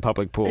naked in a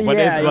public pool. But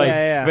Yeah, it's like,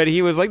 yeah. but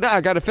he was like, "No, I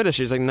got to finish."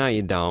 He's like, "No,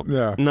 you don't.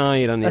 Yeah. No,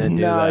 you don't need to do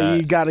No, that."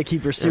 you got to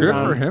keep your suit Good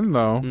on. for him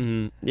though.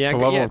 Yeah, The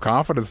level yeah. of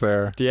confidence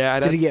there. Yeah,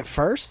 Did he get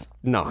first?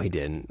 No, he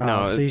didn't. Oh,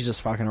 No, so he's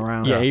just fucking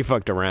around. yeah, he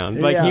fucked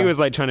around. Like he Yeah. was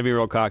like trying to be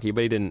real cocky,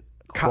 but he didn't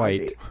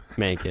quite Cocky.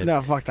 make it. No,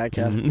 fuck that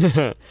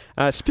kid.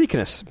 Speaking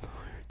of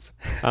sports,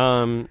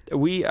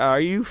 are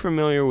you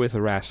familiar with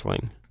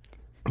wrestling?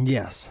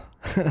 Yes.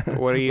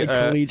 What are you? Like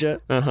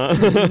collegiate.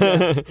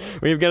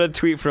 We've got a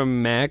tweet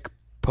from Mac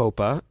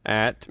Popa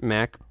at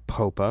Mac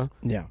Popa,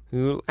 Yeah.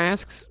 who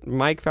asks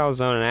Mike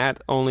Falzone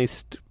at only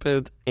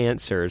stupid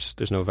answers.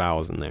 There's no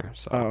vowels in there,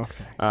 so Oh,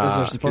 okay. Is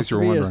there supposed to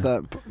you're be? wondering. Is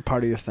that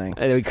part of your thing?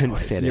 we couldn't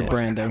fit Your it.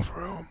 branding.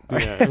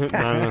 Yeah,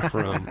 not enough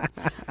room.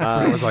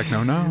 I was like,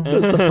 no.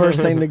 That's the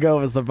first thing to go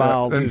was the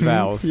vowels.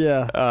 Vowels.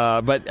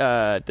 Yeah.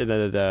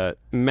 But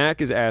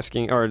Mac is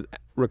asking or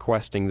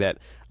requesting that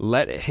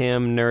let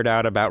him nerd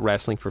out about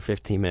wrestling for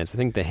 15 minutes. I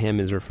think the him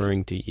is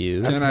referring to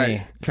you. That's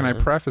me. Can I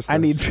preface this? I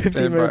need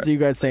 15 And minutes by- of you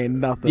guys saying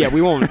nothing. Yeah,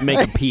 we won't make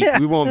a peep.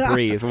 We won't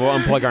breathe. We'll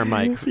unplug our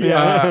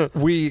mics.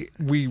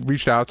 We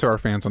reached out to our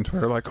fans on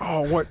Twitter, like,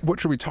 oh, what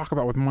should we talk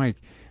about with Mike?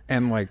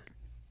 And like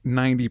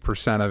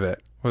 90% of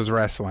it was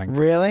wrestling.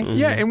 Really? Mm-hmm.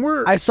 Yeah, and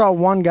we're I saw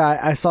one guy.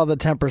 I saw the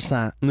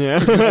 10%.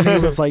 Yeah.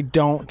 He was like,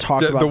 "Don't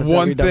talk the about the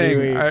one WWE."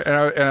 thing.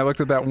 And I looked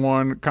at that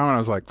one comment. I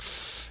was like,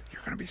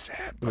 you're gonna be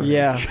sad. buddy."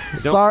 Yeah.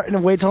 Sorry. No,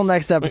 wait till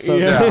next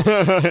episode.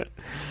 Yeah.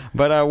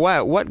 But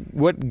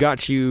what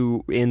got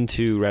you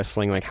into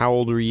wrestling? Like, how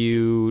old were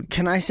you?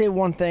 Can I say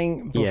one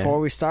thing before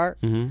we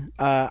start? Mm-hmm.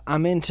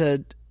 I'm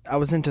into I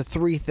was into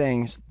 3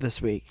 things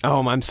this week.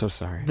 Oh, I'm so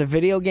sorry. The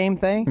video game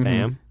thing.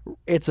 Bam.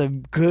 It's a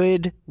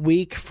good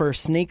week for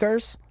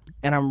sneakers,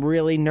 and I'm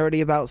really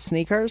nerdy about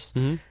sneakers.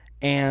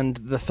 And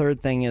the third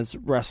thing is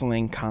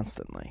wrestling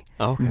constantly.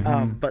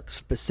 Okay. But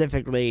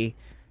specifically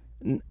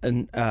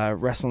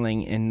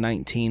wrestling in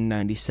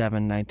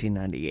 1997,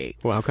 1998.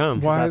 Well, how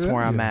come? Why That's that?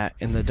 where I'm at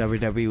in the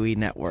WWE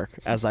network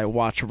as I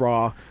watch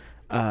Raw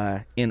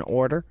in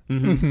order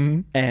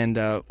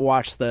and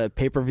watch the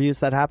pay-per-views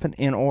that happen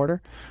in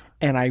order.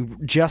 And I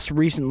just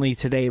recently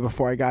today,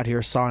 before I got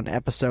here, saw an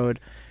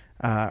episode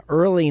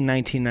early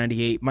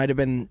 1998, might have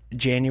been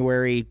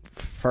January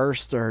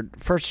 1st or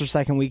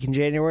 2nd week in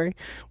January.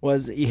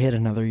 You hit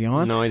another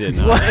yawn? No, I did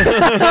not.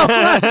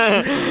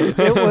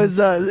 It was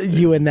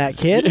you and that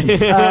kid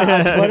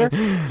on Twitter.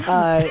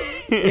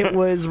 It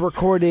was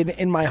recorded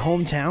in my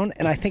hometown,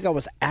 and I think I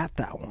was at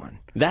that one.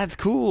 That's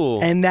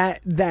cool. And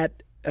that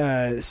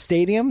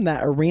stadium,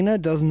 that arena,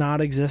 does not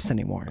exist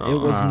anymore.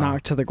 It was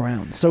knocked to the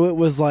ground. So it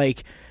was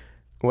like,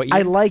 What year?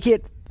 I like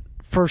it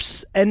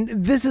and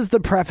this is the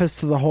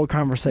preface to the whole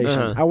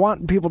conversation. I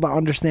want people to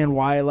understand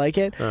why I like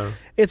it.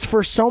 It's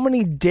for so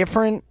many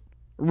different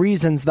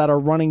reasons that are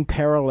running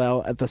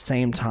parallel at the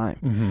same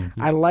time.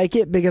 I like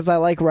it because I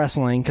like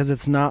wrestling, because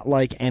it's not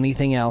like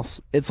anything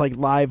else. It's like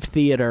live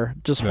theater,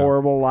 just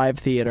horrible live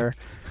theater.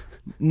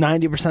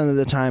 90% of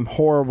the time,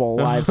 horrible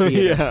live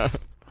theater.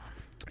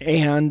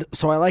 And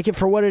so I like it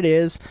for what it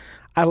is.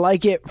 I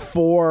like it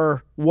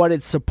for what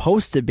it's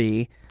supposed to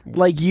be.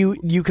 Like you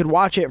could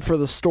watch it for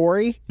the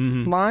story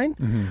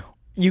line.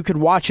 You could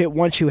watch it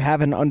once you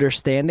have an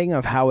understanding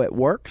of how it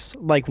works.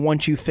 Like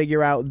once you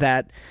figure out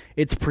that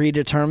it's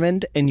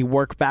predetermined and you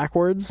work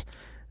backwards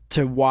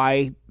to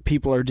why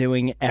people are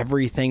doing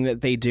everything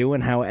that they do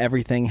and how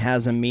everything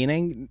has a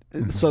meaning.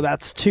 So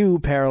that's 2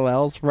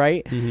 parallels,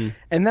 right?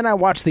 And then I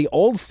watch the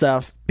old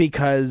stuff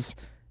because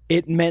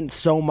it meant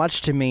so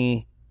much to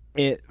me.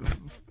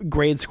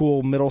 Grade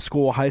school, middle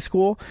school, high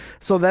school.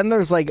 So then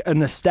there's like a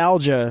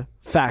nostalgia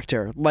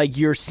factor. Like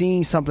you're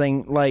seeing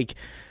something like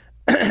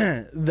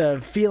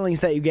the feelings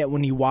that you get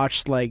when you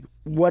watch like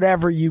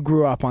whatever you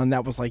grew up on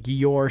that was like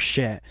your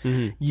shit.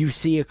 You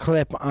see a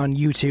clip on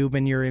YouTube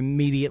and you're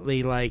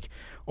immediately like,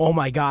 oh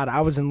my God,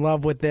 I was in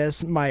love with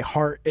this. My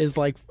heart is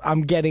like,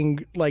 I'm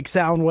getting like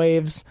sound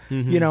waves,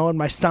 you know, and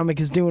my stomach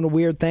is doing a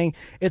weird thing.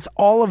 It's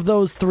all of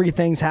those 3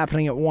 things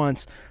happening at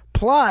once.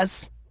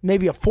 Plus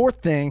maybe a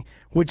 4th thing,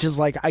 which is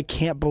like, I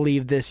can't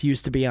believe this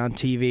used to be on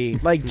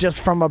TV. Like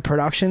just from a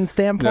production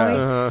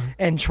standpoint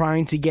and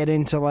trying to get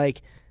into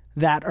like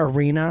that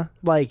arena.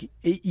 Like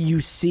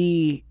you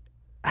see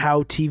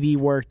how TV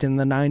worked in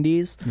the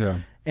 90s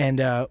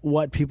and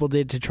what people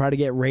did to try to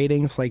get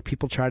ratings. Like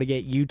people try to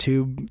get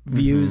YouTube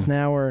views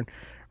now or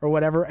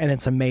whatever. And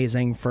it's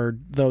amazing for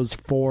those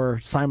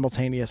 4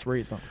 simultaneous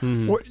reasons.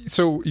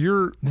 So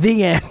you're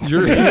The end.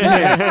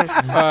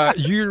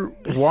 you're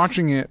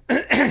watching it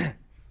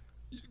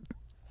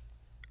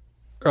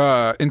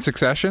in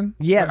succession?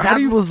 Yeah, How that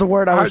do you- was the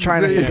word I was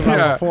trying to think about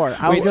yeah. before.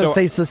 I was Wait, going to so-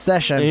 say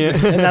secession,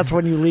 and that's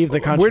when you leave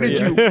the country.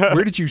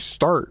 Where did you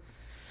start?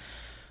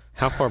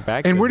 How far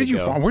back? And did where it did you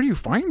go? find? Where do you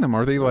find them?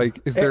 Are they like?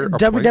 Is there a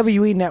place?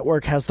 WWE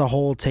Network has the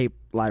whole tape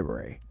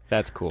library.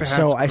 That's cool. That's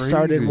So I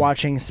started crazy.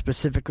 watching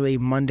specifically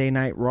Monday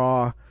Night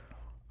Raw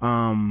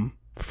from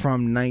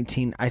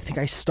I think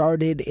I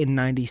started in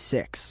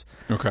 96.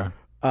 Okay.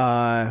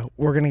 We're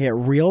going to get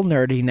real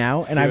nerdy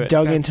now, and Do I've it.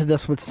 dug into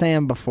this with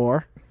Sam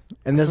before.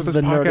 And this That's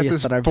is what the this podcast nerdiest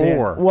is that I've been.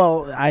 for.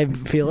 Well, I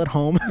feel at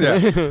home.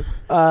 Yeah.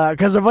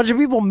 Because a bunch of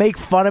people make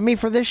fun of me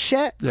for this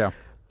shit. Yeah.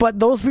 But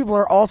those people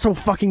are also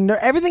fucking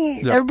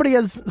everybody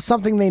has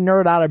something they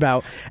nerd out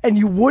about. And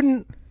you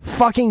wouldn't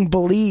fucking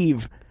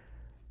believe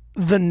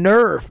the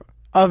nerve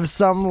of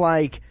some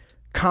like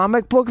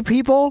comic book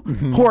people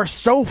who are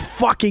so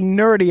fucking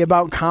nerdy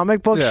about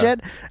comic book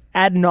shit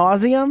ad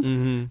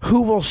nauseum,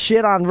 who will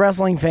shit on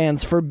wrestling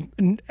fans for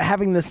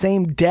having the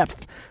same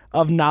depth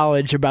of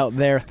knowledge about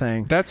their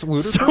thing. That's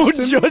ludicrous. so to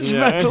me.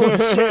 judgmental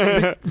and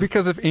shit.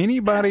 Because if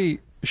anybody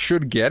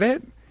should get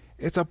it,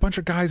 it's a bunch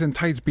of guys in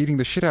tights beating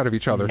the shit out of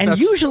each other. And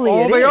That's usually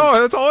all it they is. are.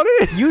 That's all it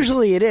is.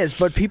 Usually it is,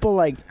 but people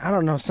like, I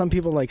don't know, some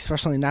people like,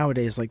 especially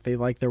nowadays, like they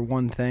like their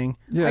one thing.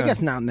 Yeah. I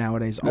guess not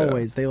nowadays, Yeah.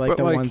 always. They like But,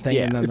 their like, one thing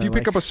yeah. and then If you they're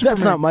pick up like, a Superman,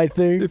 that's not my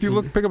thing. If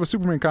you pick up a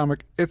Superman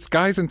comic, it's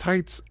guys in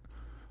tights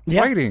Yeah.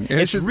 fighting. And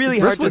It's really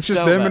hard to wrestling's just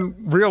sell them that.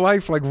 in real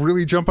life, like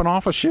really jumping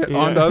off of shit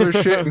onto other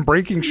shit and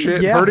breaking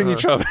shit, Yeah. and hurting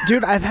each other.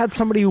 Dude, I've had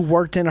somebody who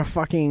worked in a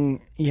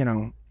fucking,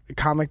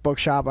 comic book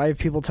shop. I have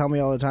people tell me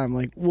all the time,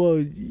 like, well,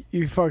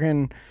 you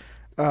fucking,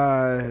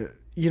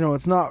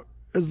 it's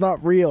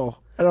not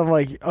real. And I'm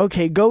like,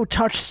 okay, go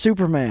touch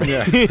Superman.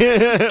 Yeah.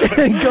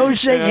 Go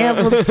shake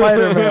hands with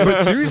Spider-Man.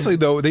 But seriously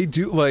though, they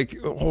do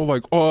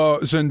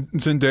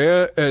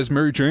Zendaya as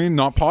Mary Jane,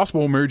 not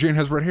possible. Mary Jane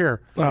has red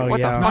hair. Oh,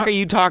 What the fuck are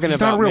you talking She's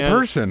about? not a real man?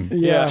 person.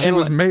 Yeah. She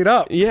was made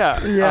up.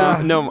 Yeah.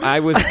 Yeah. No, I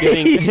was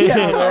getting.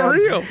 Yeah, Not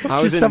real.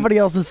 I was Just somebody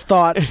else's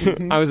thought.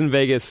 I was in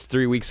Vegas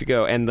 3 weeks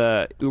ago, and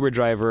the Uber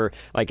driver,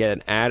 like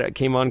an ad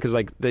came on because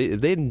like they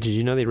did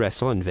you know they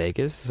wrestle in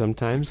Vegas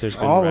sometimes? There's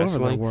been All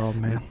wrestling. over the world,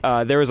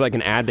 man. There was like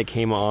an ad that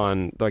came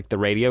on like the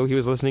radio he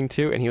was listening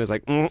to, and he was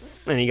like, and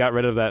he got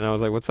rid of that, and I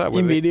was like, what's up with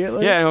it?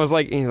 Immediately? Yeah, and I was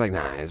like, and he's like,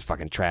 nah, it's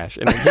fucking trash.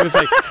 And he was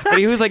like, but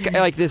he was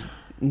like this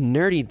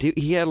nerdy dude.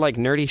 He had like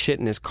nerdy shit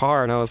in his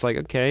car, and I was like,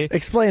 okay.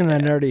 Explain the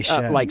nerdy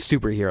shit. Like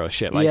superhero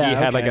shit. Like Yeah, he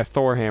had like okay. a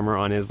Thor hammer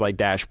on his like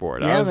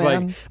dashboard. Yeah, I was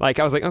man. I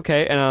was like,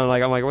 okay, and I'm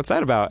like, what's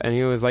that about? And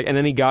he was like, and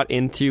then he got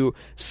into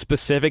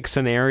specific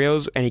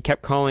scenarios, and he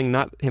kept calling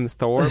not him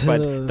Thor,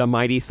 but the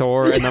Mighty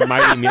Thor and the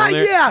Mighty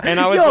Mjolnir. Yeah, and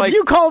I was yo, like, if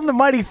you call him the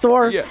Mighty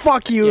Thor, Yeah.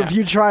 fuck you Yeah. if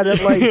you try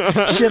to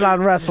like shit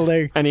on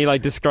wrestling. and he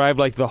like described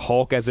like the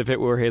Hulk as if it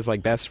were his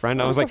like best friend.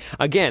 I was like,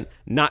 again,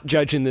 not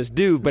judging this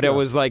dude, but it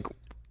was like,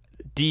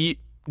 do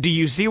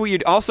you see what you?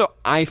 Also,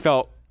 I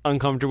felt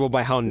uncomfortable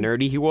by how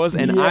nerdy he was,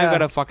 and Yeah. I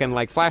got a fucking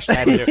like flash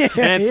tattoo,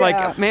 and it's Yeah.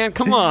 like, man,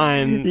 come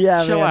on,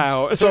 Yeah, chill man.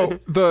 out. So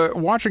the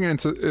watching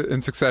it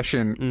in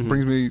succession Mm-hmm.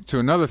 brings me to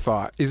another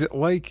thought. Is it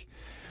like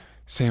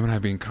Sam and I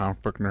being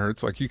comic book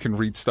nerds? Like you can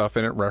read stuff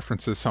and it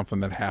references something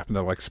that happened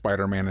to like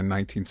Spider-Man in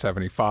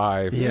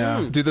 1975.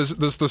 Yeah. Does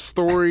the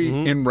story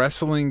Mm-hmm. in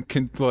wrestling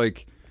can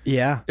like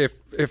Yeah.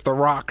 if The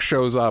Rock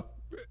shows up,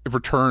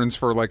 returns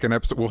for like an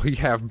episode, will he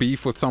have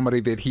beef with somebody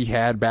that he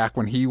had back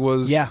when he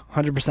was? Yeah,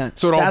 100%.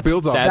 So it all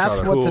builds off each That's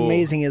other. what's Cool.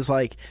 amazing is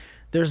like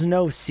there's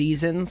no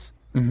seasons,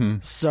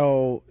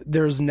 so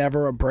there's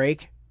never a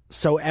break.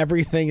 So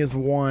everything is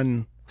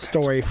one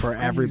story for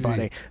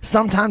everybody.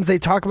 Sometimes they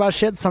talk about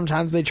shit.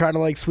 Sometimes they try to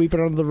like sweep it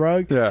under the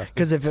rug. Yeah.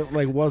 Because if it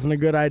like wasn't a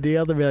good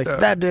idea, they'll be like,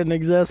 that didn't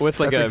exist. What's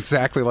like That's a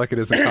exactly like it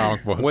is in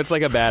comic books. what's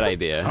like a bad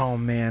idea? Oh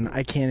man,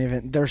 I can't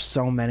even. There's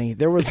so many.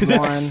 There was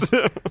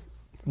one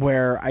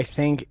where I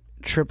think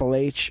Triple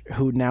H,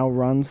 who now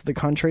runs the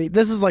country,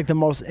 this is like the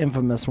most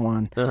infamous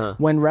one.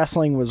 When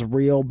wrestling was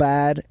real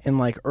bad in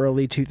like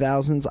early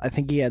 2000s, I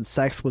think he had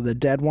sex with a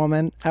dead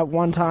woman at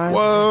one time.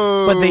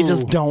 Whoa. But they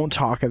just don't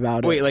talk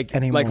about Wait, it like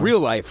anymore. real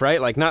life, right?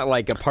 Like not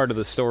like a part of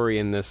the story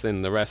in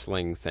the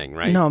wrestling thing,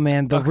 right? No,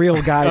 man, the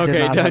real guy Okay,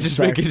 did not no, have just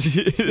sex.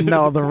 making-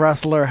 No, the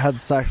wrestler had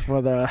sex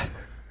with a.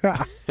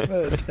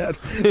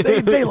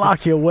 they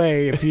lock you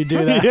away if you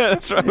do that. Yeah,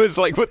 that's right. I was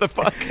like, what the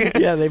fuck?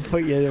 Yeah, they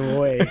put you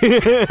away.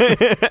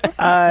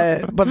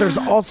 But there's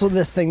also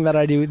this thing that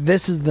I do.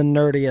 This is the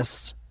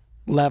nerdiest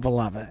level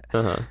of it.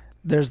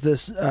 There's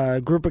this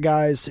group of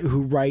guys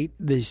who write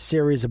this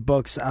series of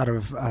books out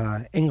of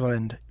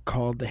England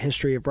called The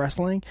History of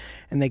Wrestling,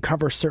 and they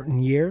cover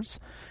certain years,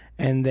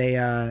 and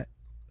they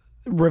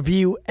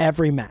review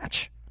every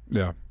match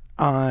Yeah.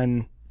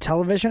 on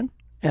television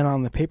and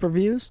on the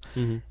pay-per-views.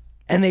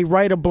 And they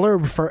write a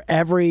blurb for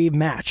every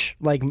match,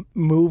 like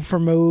move for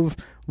move,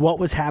 what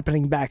was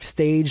happening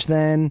backstage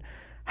then,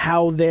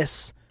 how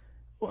this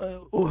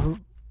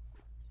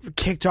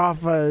kicked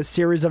off a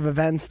series of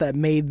events that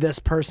made this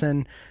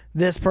person,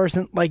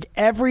 like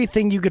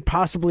everything you could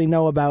possibly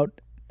know about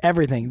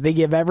everything. They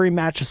give every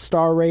match a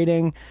star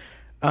rating.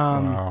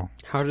 Wow.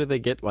 How do they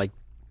get like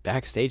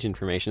backstage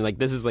information? Like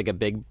this is like a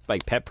big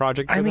like pet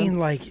project for I mean, them?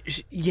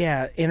 like,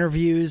 yeah,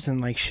 interviews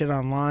and like shit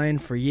online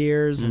for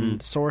years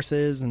and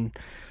sources and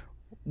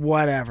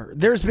whatever.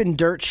 There's been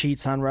dirt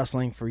sheets on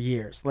wrestling for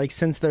years. Like,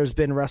 since there's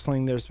been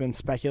wrestling, there's been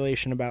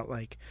speculation about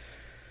like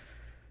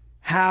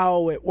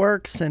how it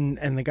works and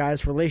the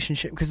guy's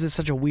relationship, because it's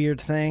such a weird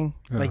thing.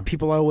 Like,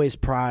 people always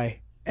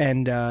pry.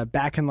 And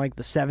back in like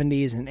the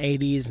 70s and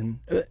 80s and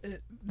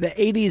the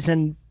 80s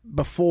and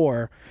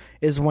before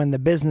is when the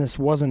business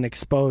wasn't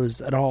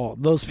exposed at all.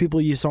 Those people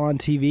you saw on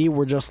TV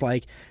were just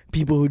like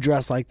people who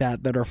dress like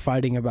that are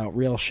fighting about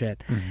real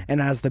shit.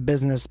 And as the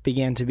business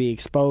began to be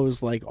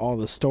exposed, like all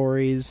the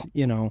stories,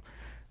 you know,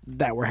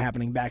 that were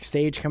happening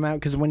backstage come out.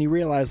 Because when you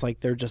realize like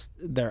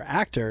they're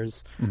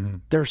actors,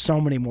 there's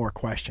so many more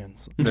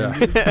questions. Yeah.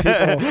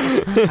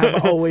 People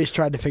have always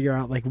tried to figure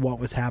out like what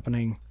was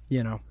happening,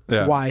 you know,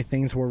 Yeah. why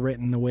things were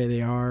written the way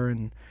they are.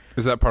 And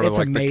Is that part of It's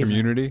like amazing. the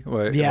community?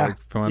 Like, yeah, like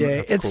fun? yeah,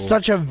 That's it's cool.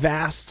 such a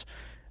vast.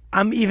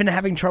 I'm even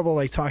having trouble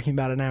like talking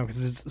about it now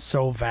because it's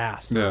so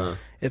vast. Yeah.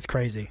 It's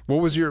crazy.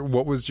 What was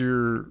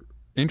your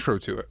intro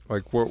to it?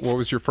 Like, what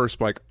was your first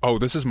like? Oh,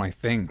 this is my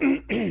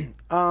thing.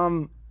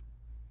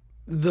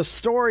 The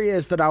story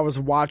is that I was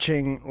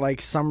watching like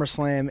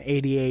SummerSlam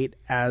 '88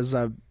 as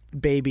a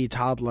baby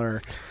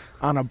toddler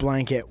on a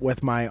blanket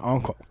with my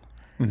uncle.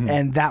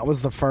 And that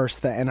was the first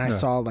thing. And I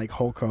saw like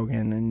Hulk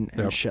Hogan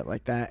and shit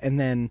like that. And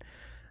then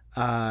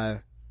I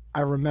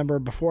remember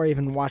before I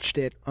even watched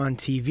it on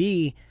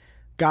TV,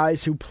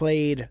 guys who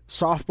played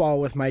softball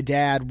with my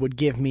dad would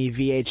give me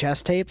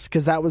VHS tapes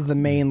because that was the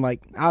main,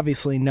 like,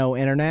 obviously no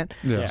internet.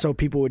 Yeah. So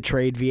people would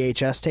trade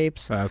VHS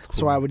tapes. That's cool.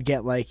 So I would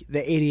get like the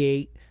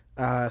 '88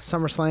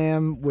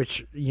 SummerSlam,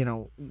 which,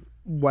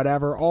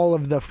 whatever, all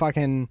of the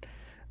fucking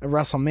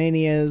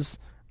WrestleManias,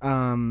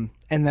 and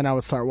then I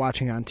would start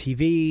watching on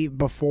TV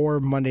before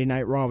Monday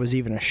Night Raw was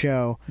even a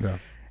show. Yeah.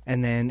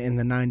 And then in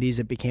the 90s,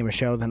 it became a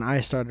show. Then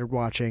I started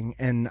watching,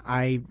 and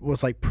I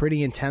was like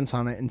pretty intense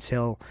on it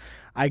until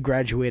I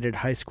graduated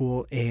high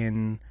school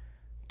in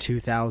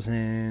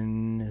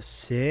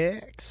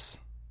 2006,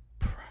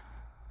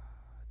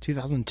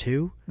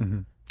 2002.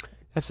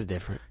 That's a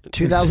different.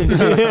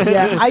 2002.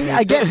 Yeah,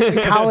 I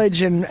get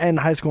college and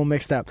high school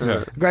mixed up.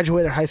 Yeah.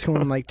 Graduated high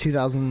school in like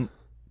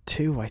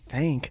 2002, I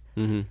think.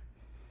 Mm-hmm.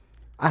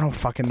 I don't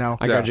fucking know.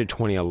 I graduated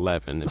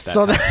 2011.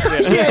 So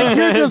yeah,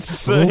 you're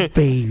just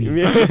baby.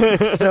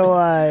 So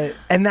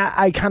and that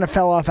I kind of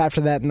fell off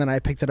after that, and then I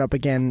picked it up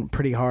again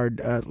pretty hard,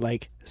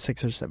 like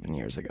 6 or 7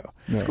 years ago.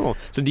 That's cool.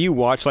 So do you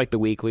watch like the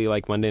weekly,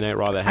 like Monday Night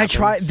Raw that happens? I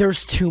try.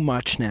 There's too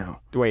much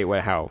now. Wait,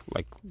 what? How?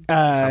 Like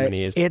how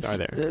many are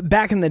there?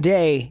 Back in the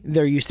day,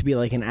 there used to be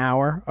like an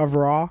hour of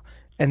Raw,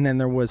 and then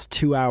there was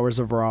 2 hours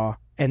of Raw,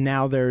 and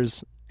now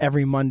there's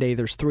every Monday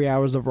there's 3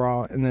 hours of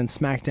Raw, and then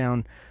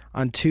SmackDown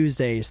on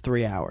Tuesdays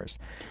 3 hours.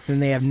 Then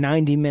they have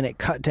 90-minute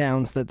cut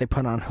downs that they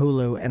put on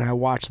Hulu, and I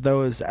watch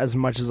those as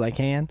much as I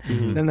can.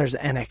 Mm-hmm. Then there's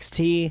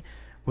NXT,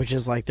 which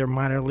is like their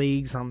minor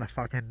leagues on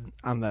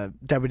the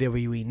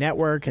WWE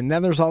network, and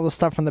then there's all the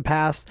stuff from the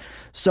past.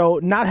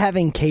 So not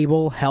having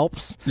cable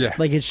helps. Yeah.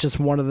 Like it's just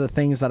one of the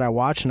things that I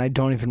watch, and I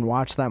don't even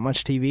watch that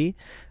much TV.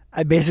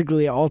 I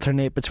basically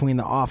alternate between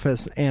The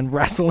Office and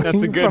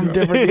wrestling from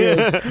different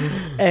years.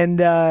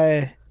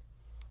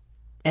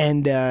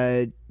 And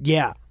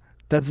yeah.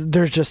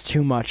 There's just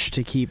too much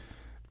to keep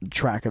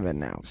track of it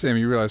now. Sam,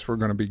 you realize we're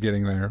going to be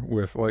getting there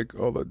with like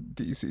all the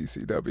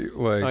DCCW.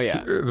 Like, oh,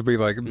 yeah. It'll be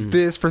like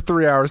this for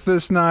 3 hours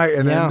this night,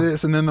 and then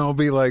this, and then there'll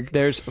be like.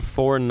 There's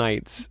 4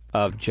 nights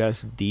of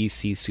just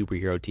DC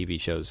superhero TV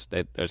shows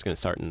that are going to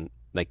start in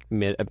like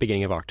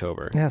beginning of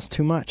October. Yeah, it's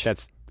too much.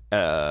 That's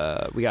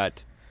we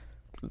got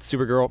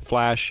Supergirl,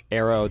 Flash,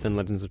 Arrow, then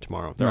Legends of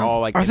Tomorrow. They're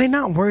all like. Are they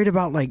not worried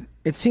about like?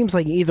 It seems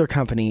like either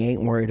company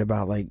ain't worried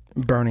about like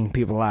burning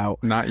people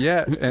out. Not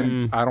yet,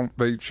 and I don't.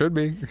 They should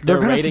be. They're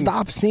gonna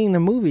stop seeing the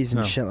movies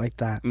and shit like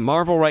that.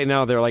 Marvel right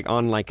now, they're like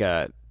on like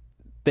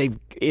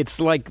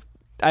it's like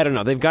I don't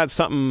know. They've got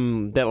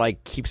something that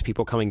like keeps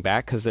people coming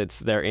back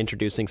because they're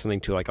introducing something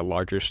to like a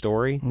larger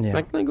story. Yeah.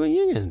 Like what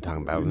you're gonna talk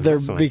about? They're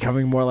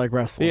becoming more like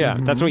wrestling. Yeah,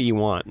 that's what you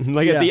want.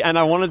 Like at the end,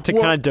 I want it to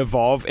kind of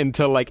devolve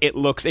into like it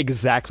looks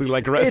exactly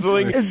like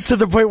wrestling it's to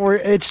the point where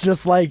it's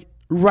just like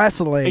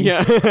wrestling,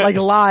 like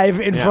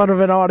live in front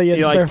of an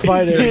audience. Like, they're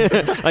fighting.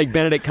 Like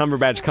Benedict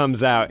Cumberbatch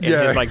comes out and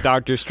he's like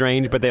Doctor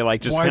Strange, but they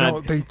like just why kind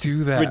don't they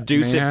do that?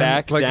 reduce man? it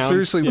back like down.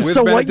 seriously. With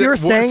So what Benedict, you're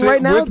saying right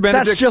now, with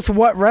Benedict, that's just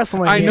what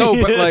wrestling I is. know,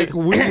 but like,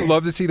 would you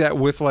love to see that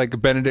with like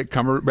Benedict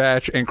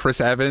Cumberbatch and Chris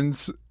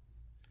Evans?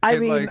 I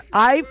mean,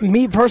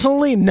 me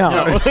personally,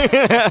 no.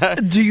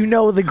 Do you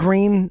know the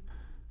Green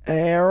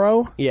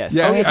Arrow? Yes.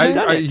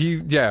 Yeah,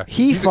 he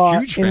he's fought a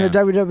huge in the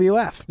fan.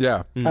 WWF.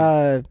 Yeah,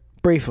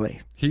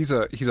 briefly. He's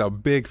a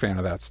big fan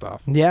of that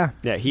stuff. Yeah,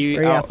 he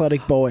very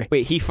athletic boy.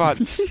 Wait, he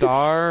fought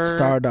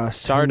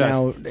Stardust. Who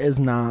now is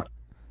not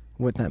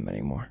with them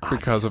anymore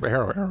Because of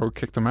Arrow. Arrow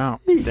kicked him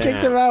out. He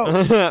kicked him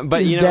out.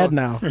 But he's dead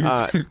now.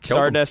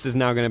 Stardust is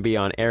now going to be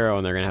on Arrow,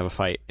 and they're going to have a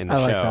fight in the I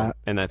like show, that.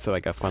 and that's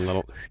like a fun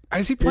little.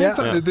 Is he playing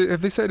something?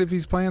 Have they said if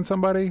he's playing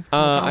somebody?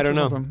 I don't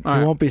know. He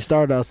won't be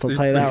Stardust. I'll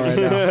tell you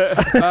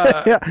that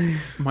right now.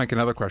 Mike,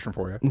 another question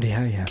for you.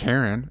 Yeah.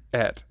 Karen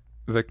at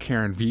the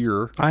Karen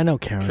Veer. I know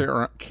Karen.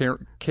 Karan.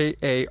 Karan. Karan?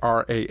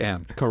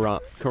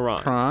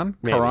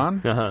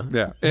 Uh-huh.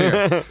 Yeah.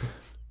 Anyway.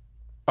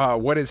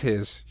 What is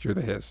his? You're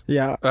the his.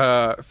 Yeah.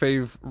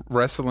 Fave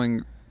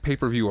wrestling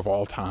pay-per-view of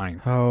all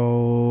time.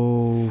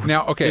 Oh.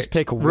 Now, okay. Just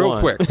pick real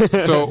one. quick.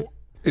 So,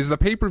 is the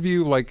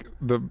pay-per-view like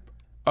the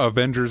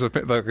Avengers?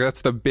 Like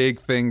that's the big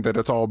thing that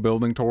it's all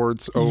building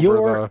towards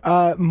over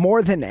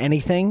more than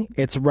anything,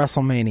 it's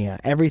WrestleMania.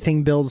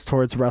 Everything builds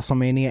towards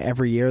WrestleMania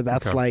every year.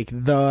 That's like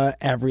the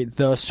Super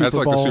That's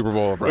Bowl. like the Super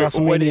Bowl of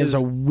wrestling. WrestleMania is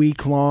a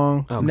week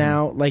long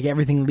now. Like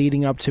everything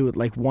leading up to it,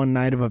 like one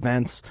night of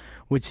events,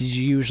 which is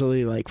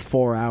usually like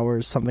 4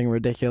 hours, something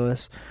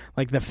ridiculous.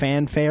 Like the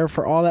fanfare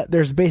for all that.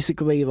 There's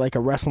basically like a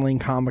wrestling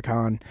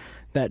Comic-Con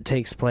that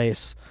takes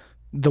place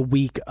the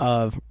week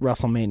of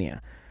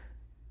WrestleMania.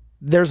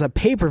 There's a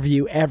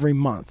pay-per-view every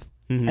month,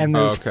 and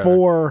there's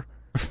 4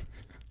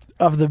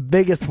 of the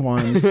biggest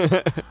ones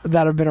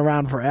that have been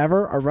around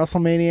forever are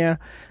WrestleMania,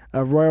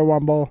 Royal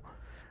Rumble,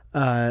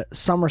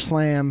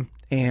 SummerSlam,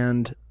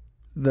 and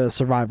the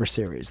Survivor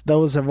Series.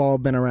 Those have all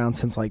been around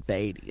since like the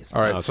 80s.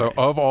 All right, so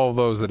of all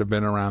those that have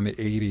been around the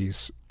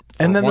 80s,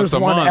 and then there's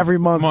one every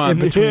month in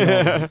between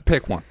all those.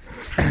 Pick one.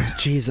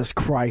 Jesus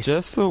Christ.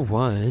 Just the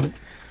one.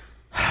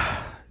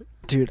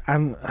 Dude,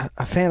 I'm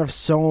a fan of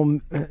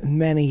so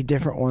many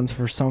different ones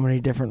for so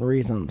many different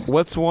reasons.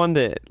 What's one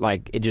that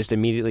like it just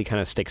immediately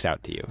kind of sticks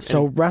out to you?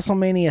 So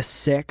WrestleMania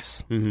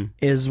 6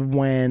 is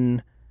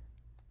when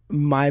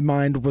my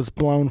mind was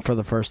blown for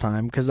the first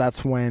time, because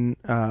that's when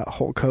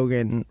Hulk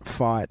Hogan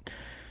fought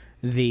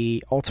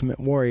the Ultimate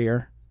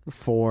Warrior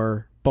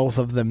for both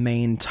of the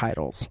main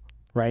titles,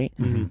 right?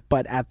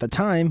 But at the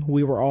time,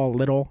 we were all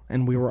little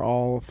and we were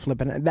all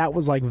flipping. That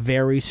was like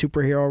very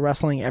superhero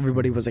wrestling.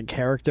 Everybody was a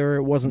character.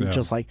 It wasn't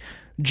just like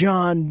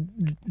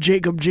John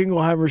Jacob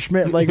Jingleheimer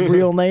Schmidt, like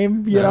real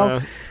name, you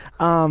know?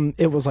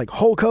 It was like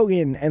Hulk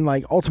Hogan and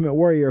like Ultimate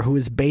Warrior, who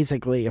is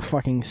basically a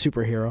fucking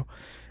superhero.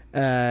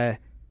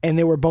 And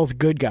they were both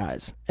good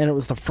guys. And it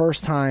was the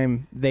first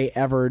time they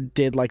ever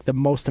did like the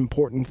most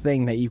important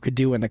thing that you could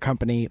do in the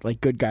company,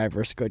 like good guy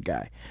versus good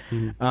guy.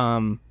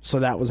 So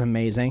that was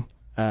amazing.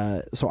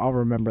 So I'll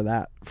remember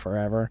that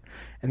forever.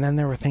 And then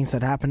there were things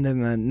that happened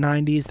in the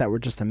 90s that were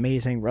just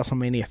amazing.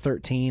 WrestleMania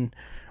 13,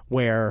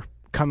 where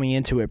coming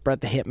into it, Bret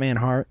the Hitman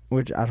Hart,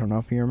 which I don't know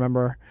if you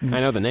remember. I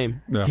know the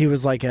name. Yeah. He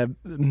was like a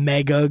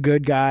mega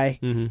good guy.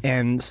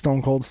 And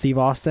Stone Cold Steve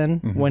Austin,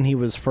 when he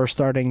was first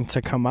starting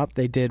to come up,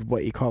 they did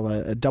what you call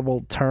a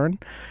double turn,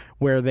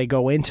 where they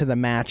go into the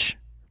match.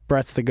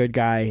 Bret's the good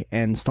guy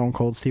and Stone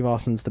Cold Steve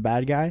Austin's the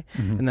bad guy.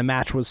 And the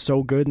match was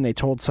so good and they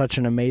told such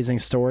an amazing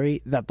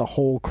story that the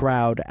whole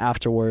crowd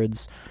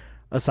afterwards,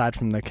 aside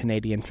from the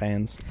Canadian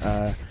fans,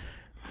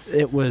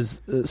 it was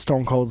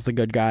Stone Cold's the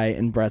good guy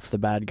and Bret's the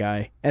bad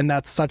guy. And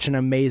that's such an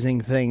amazing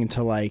thing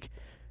to like,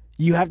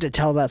 you have to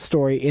tell that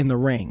story in the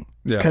ring.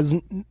 Because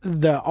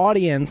the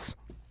audience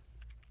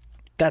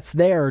that's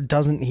there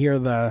doesn't hear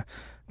the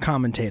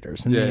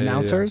commentators and the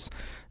announcers.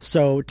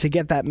 So to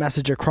get that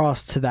message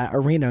across to that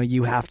arena,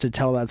 you have to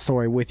tell that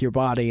story with your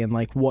body and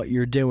like what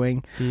you're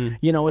doing.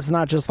 You know, it's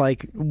not just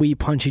like we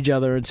punch each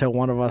other until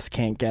one of us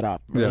can't get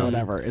up or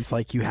whatever. It's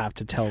like you have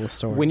to tell the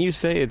story. When you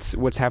say it's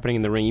what's happening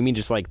in the ring, you mean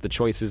just like the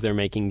choices they're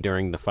making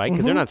during the fight?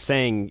 Because they're not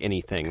saying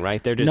anything,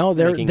 right? They're just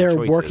making they're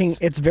choices. working.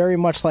 It's very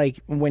much like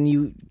when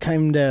you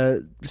came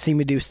to see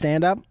me do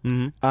stand up.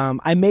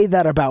 I made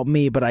that about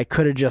me, but I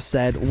could have just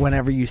said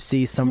whenever you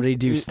see somebody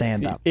do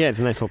stand up. Yeah, it's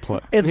a nice little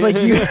plug. It's like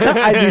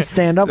I do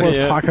stand up. Let's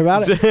talk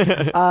about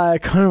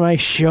it. Come to my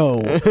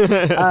show.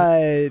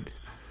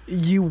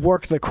 You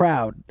work the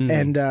crowd,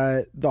 and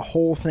the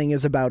whole thing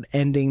is about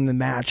ending the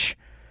match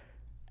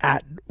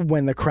at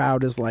when the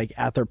crowd is like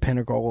at their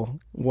pinnacle,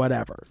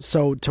 whatever.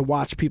 So to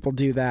watch people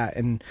do that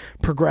and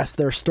progress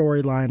their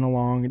storyline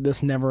along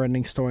this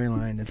never-ending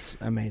storyline, it's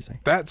amazing.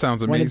 That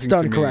sounds amazing when it's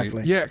done to me.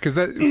 correctly. Yeah,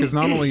 because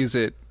not only is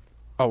it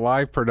a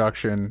live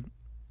production,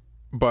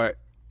 but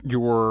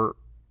you're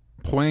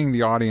playing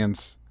the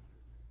audience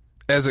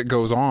as it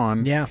goes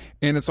on. Yeah.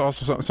 And it's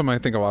also something I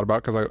think a lot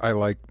about because I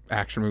like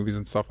action movies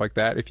and stuff like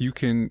that. If you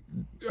can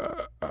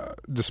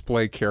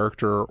display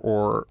character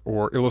or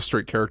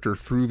illustrate character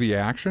through the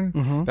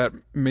action, that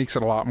makes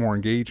it a lot more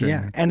engaging.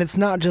 Yeah, and it's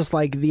not just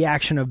like the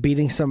action of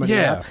beating somebody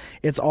up.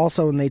 It's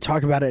also, and they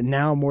talk about it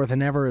now more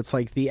than ever, it's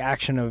like the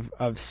action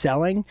of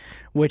selling,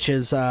 which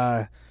is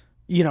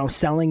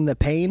selling the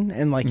pain.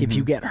 And like if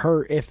you get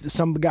hurt, if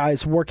some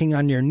guy's working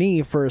on your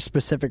knee for a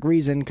specific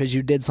reason because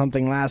you did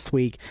something last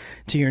week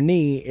to your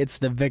knee, it's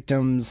the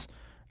victim's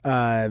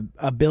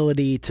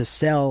ability to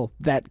sell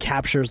that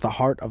captures the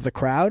heart of the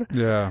crowd.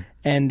 Yeah.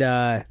 And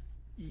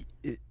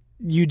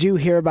you do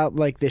hear about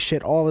like this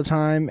shit all the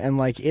time, and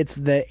like it's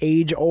the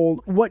age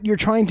old, what you're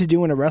trying to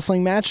do in a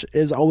wrestling match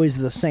is always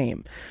the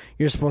same.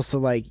 You're supposed to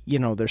like,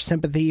 there's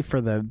sympathy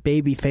for the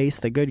baby face,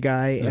 the good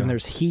guy, and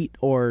there's heat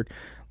or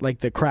like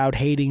the crowd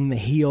hating the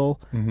heel,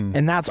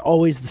 and that's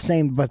always the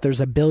same, but there's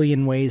a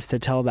billion ways to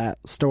tell that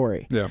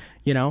story.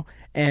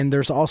 And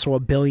there's also a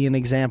billion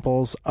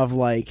examples of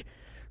like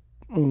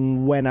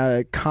when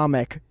a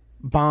comic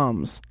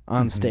bombs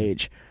on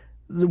stage,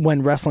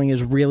 when wrestling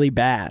is really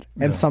bad,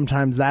 and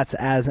sometimes that's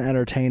as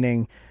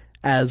entertaining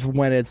as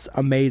when it's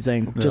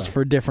amazing, just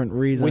for different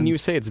reasons. When you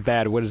say it's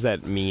bad, what does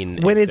that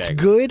mean? When it's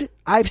good,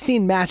 I've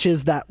seen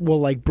matches that will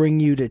like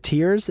bring you to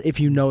tears if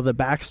you know the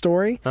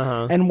backstory.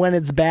 And when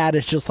it's bad,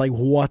 it's just like,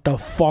 what the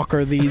fuck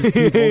are these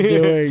people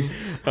doing?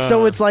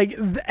 So it's like,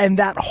 and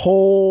that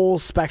whole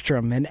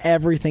spectrum and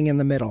everything in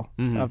the middle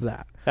of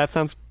that. That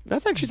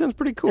actually sounds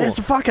pretty cool. It's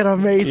fucking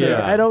amazing.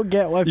 Yeah. I don't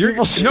get why people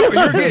you're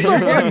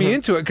getting me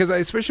into it because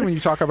especially when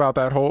you talk about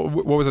that whole,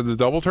 what was it, the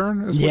double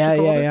turn? Is what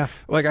you called it?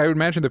 Like I would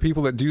imagine the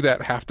people that do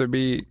that have to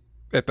be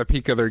at the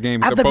peak of their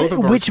game.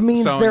 Which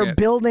means they're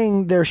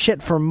building their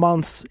shit for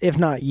months, if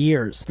not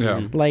years.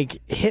 Yeah. Like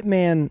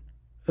Hitman,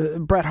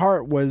 Bret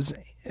Hart was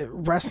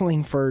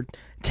wrestling for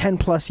 10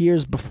 plus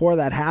years before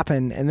that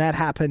happened, and that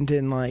happened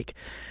in like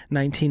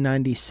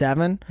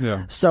 1997.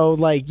 Yeah. So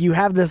like you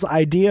have this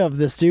idea of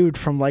this dude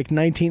from like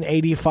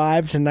 1985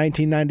 to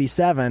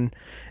 1997, and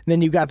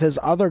then you got this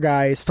other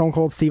guy, Stone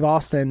Cold Steve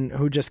Austin,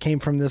 who just came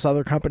from this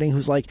other company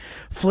who's like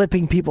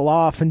flipping people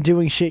off and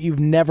doing shit you've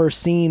never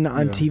seen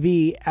on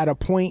TV at a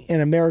point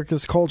in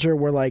America's culture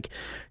where like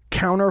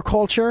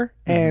counterculture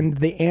and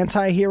the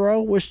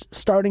anti-hero was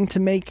starting to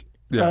make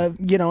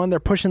and they're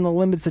pushing the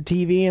limits of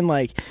TV, and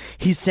like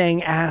he's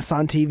saying ass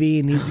on TV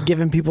and he's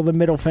giving people the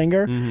middle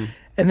finger.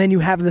 And then you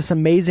have this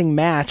amazing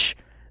match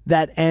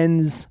that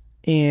ends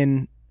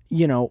in,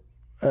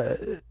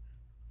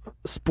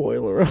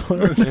 Spoiler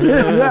alert.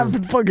 It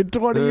happened fucking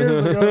 20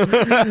 years ago.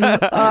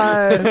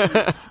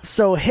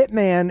 So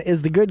Hitman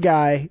is the good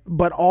guy,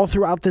 but all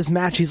throughout this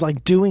match, he's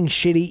like doing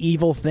shitty,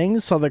 evil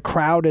things. So the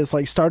crowd is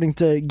like starting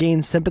to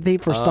gain sympathy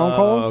for Stone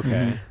Cold.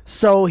 Okay.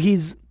 So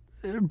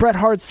Bret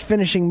Hart's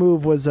finishing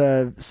move was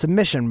a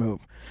submission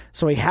move.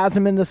 So he has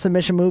him in the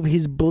submission move.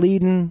 He's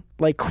bleeding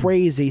like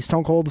crazy.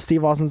 Stone Cold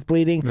Steve Austin's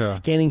bleeding,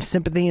 gaining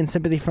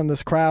sympathy from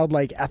this crowd,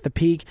 like at the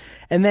peak.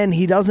 And then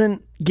he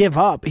doesn't give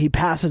up. He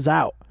passes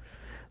out.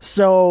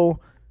 So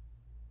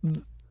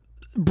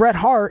Bret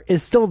Hart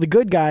is still the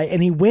good guy,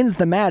 and he wins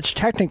the match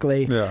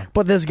technically. Yeah.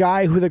 But this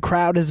guy who the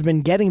crowd has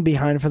been getting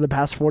behind for the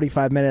past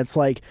 45 minutes,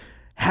 like,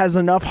 has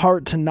enough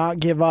heart to not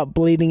give up,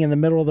 bleeding in the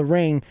middle of the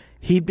ring.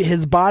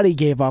 His body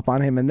gave up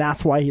on him, and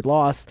that's why he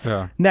lost.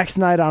 Yeah. Next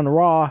night on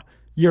Raw,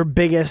 your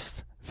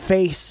biggest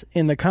face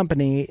in the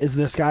company is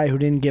this guy who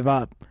didn't give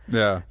up.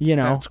 Yeah. You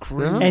know? That's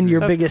crazy. And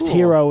your That's biggest cool.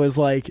 hero is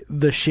like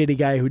the shitty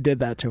guy who did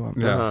that to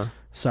him. Yeah. Uh-huh.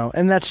 So,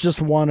 and that's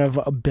just one of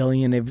a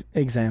billion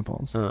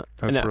examples.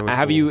 That's And, really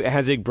have cool. you?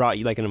 Has it brought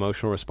you like an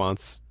emotional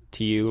response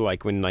to you?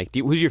 Like when like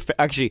who's your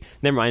actually?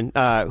 Never mind.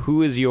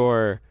 Who's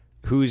your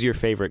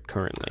favorite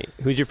currently?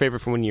 Who's your favorite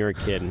from when you were a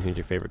kid, and who's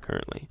your favorite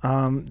currently?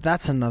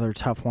 That's another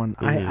tough one.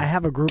 I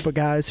have a group of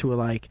guys who are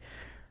like,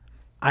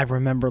 I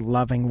remember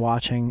loving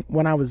watching.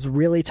 When I was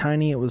really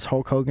tiny, it was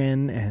Hulk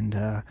Hogan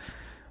and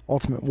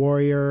Ultimate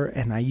Warrior,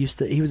 and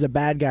he was a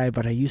bad guy,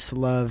 but I used to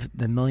love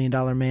the $1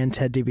 Million Man,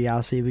 Ted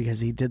DiBiase, because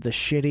he did the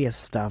shittiest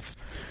stuff.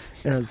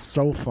 It was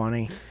so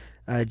funny.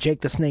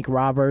 Jake the Snake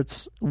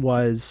Roberts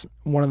was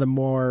one of the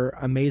more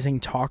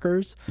amazing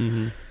talkers.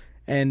 Mm-hmm.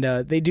 And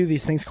they do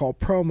these things called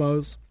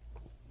promos,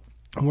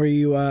 where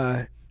you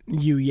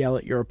yell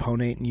at your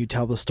opponent and you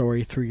tell the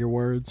story through your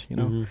words, you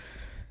know. Mm-hmm.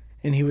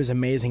 And he was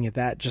amazing at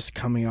that, just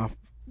coming up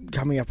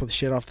with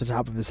shit off the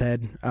top of his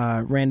head.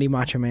 Randy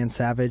Macho Man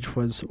Savage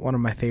was one of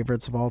my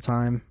favorites of all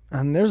time.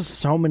 And there's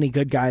so many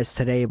good guys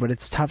today, but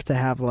it's tough to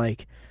have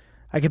like,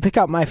 I could pick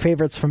out my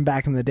favorites from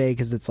back in the day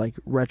because it's like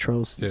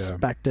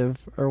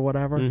retrospective or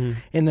whatever. Mm-hmm.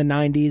 In the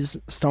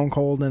 90s, Stone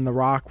Cold and The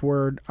Rock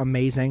were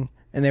amazing,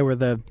 and they were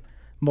the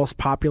most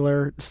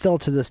popular. Still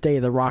to this day,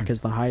 The Rock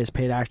is the highest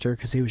paid actor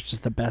because he was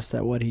just the best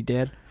at what he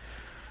did.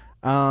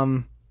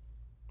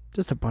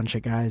 Just a bunch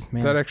of guys,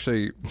 man. That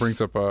actually brings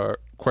up a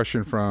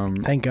question from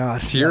Thank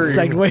God. Thierry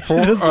Segue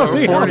to something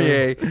else.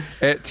 Fournier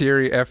at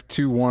Thierry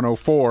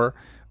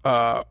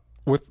F2104.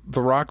 With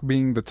The Rock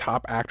being the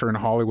top actor in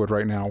Hollywood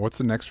right now, what's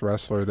the next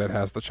wrestler that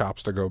has the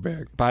chops to go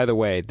big? By the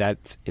way,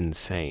 that's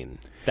insane.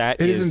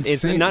 It is insane.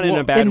 It's not in a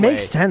Well, bad way. It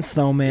makes sense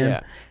though, man.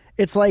 Yeah.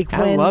 It's like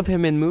I when love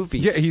him in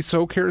movies. Yeah, he's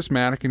so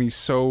charismatic and he's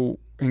so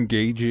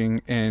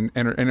engaging, and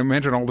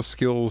imagine all the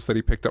skills that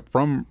he picked up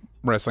from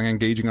wrestling,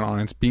 engaging an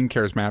audience, being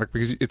charismatic,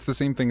 because it's the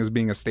same thing as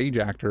being a stage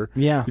actor.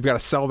 Yeah. You've got to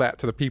sell that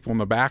to the people in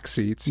the back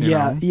seats. You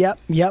know? Yep,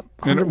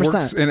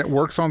 100%. And it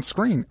works on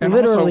screen. And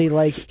Literally, also,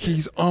 like,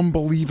 he's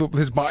unbelievable.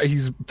 His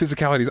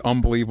physicality is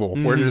unbelievable.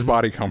 Where did his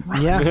body come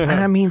from? Yeah, and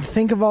I mean,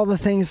 think of all the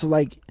things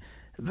like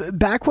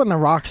back when The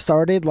Rock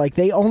started. Like,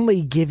 they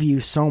only give you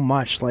so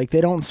much. Like,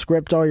 they don't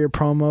script all your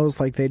promos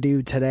like they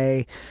do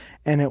today.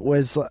 And it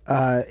was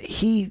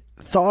he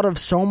thought of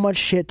so much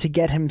shit to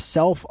get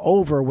himself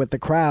over with the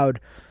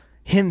crowd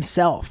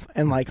himself,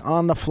 and like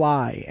on the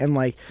fly, and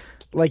like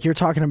you're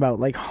talking about,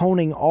 like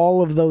honing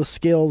all of those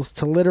skills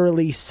to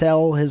literally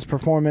sell his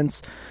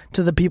performance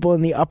to the people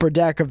in the upper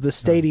deck of the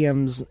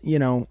stadiums, you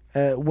know,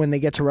 when they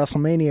get to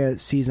WrestleMania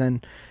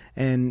season.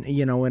 And,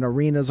 you know, in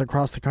arenas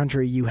across the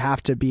country, you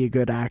have to be a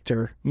good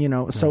actor, you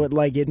know, so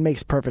it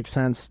makes perfect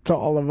sense to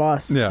all of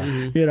us, Yeah.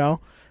 you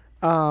know.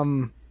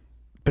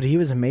 But he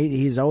was amazing.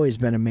 He's always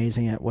been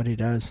amazing at what he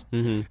does.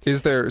 Mm-hmm.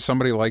 Is there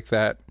somebody like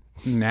that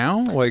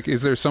now? Like,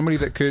 is there somebody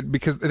that could,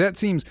 because that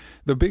seems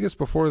the biggest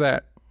before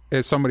that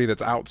is somebody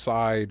that's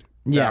outside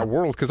that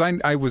world. Because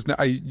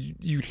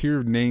you'd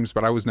hear names,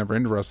 but I was never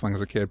into wrestling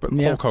as a kid. But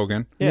Hulk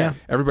Hogan,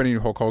 everybody knew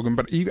Hulk Hogan.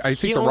 But I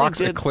think The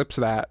Rock's eclipsed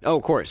that. Oh,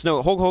 of course.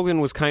 No, Hulk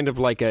Hogan was kind of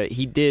like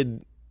he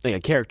did like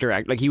a character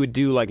act. Like he would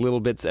do like little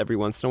bits every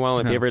once in a while.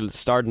 If he ever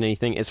starred in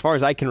anything, as far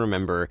as I can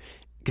remember,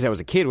 because I was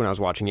a kid when I was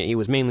watching it, it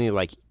was mainly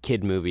like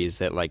kid movies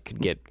that like could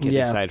get kids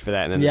excited for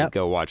that, and then they'd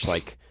go watch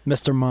like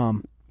Mr.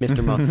 Mom.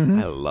 Mr. Mom.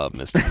 I love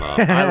Mr.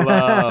 Mom. I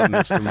love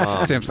Mr.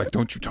 Mom. Sam's like,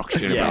 don't you talk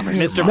shit about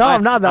Mr. Mr. No, Mom.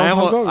 I'm not. That was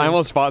Hulk Hogan. I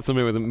almost fought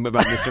somebody with him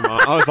about Mr. Mom.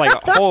 I was like,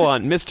 hold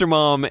on, Mr.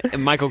 Mom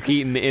and Michael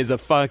Keaton is a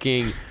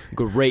fucking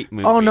great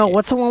movie. Oh no,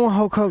 what's the one with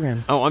Hulk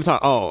Hogan? Oh, I'm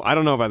talking. Oh, I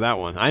don't know about that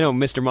one. I know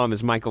Mr. Mom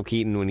is Michael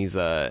Keaton when he's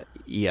a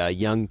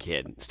young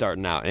kid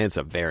starting out, and it's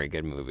a very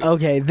good movie.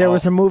 Okay, there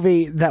was a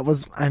movie that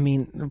was, I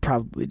mean,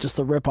 probably just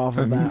a ripoff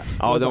of that.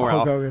 Oh, don't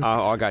Hulk worry. Hogan.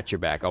 I got your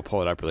back. I'll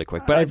pull it up really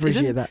quick. But I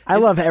appreciate that. I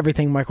love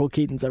everything Michael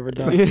Keaton's ever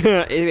done.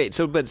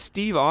 But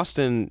Steve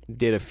Austin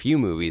did a few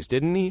movies,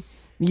 didn't he?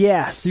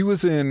 Yes. He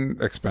was in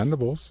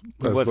Expendables.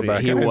 He was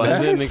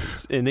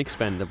in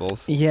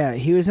Expendables. Yeah,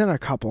 he was in a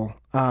couple.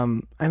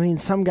 I mean,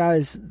 some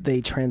guys,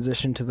 they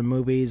transition to the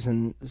movies,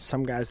 and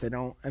some guys, they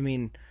don't. I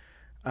mean,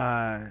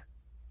 The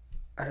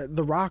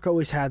Rock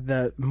always had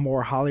the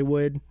more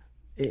Hollywood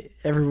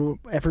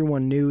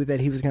everyone knew that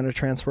he was going to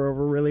transfer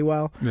over really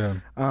well. Yeah.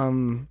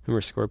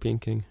 Remember Scorpion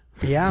King?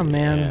 Yeah,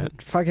 man. Yeah.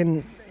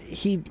 Fucking,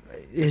 he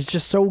is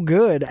just so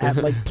good at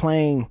like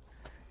playing,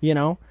 you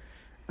know.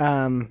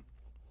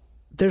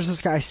 There's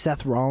this guy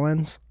Seth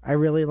Rollins I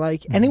really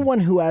like. Anyone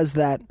who has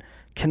that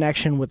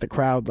connection with the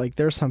crowd, like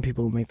there's some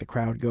people who make the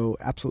crowd go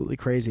absolutely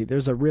crazy.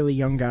 There's a really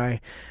young guy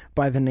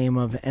by the name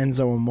of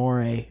Enzo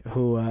Amore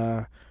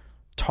who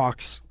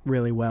talks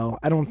really well.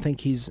 I don't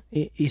think he's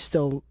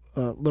still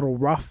a little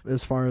rough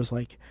as far as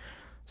like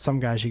some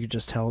guys you could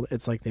just tell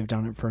it's like they've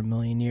done it for a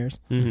million years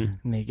and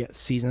they get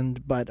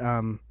seasoned, but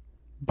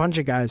bunch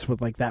of guys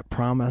with like that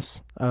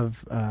promise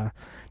of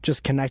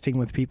just connecting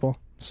with people.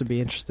 So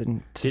be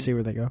interested to see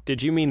where they go.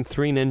 Did you mean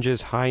Three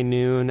Ninjas High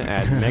Noon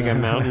at Mega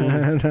Mountain?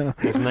 It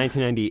was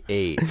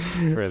 1998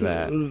 for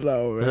that.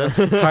 No, man.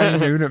 High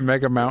Noon at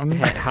Mega Mountain.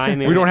 High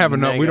Noon. We don't have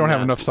enough. Mega We don't have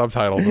Mountain. enough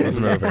subtitles in this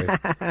movie.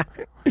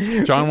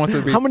 John wants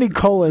to be. How many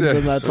colons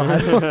in that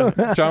title?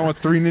 John wants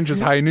Three Ninjas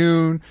High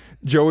Noon.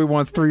 Joey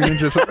wants Three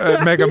Ninjas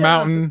at Mega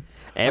Mountain.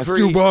 Let's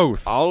do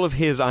both. All of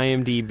his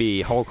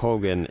IMDb, Hulk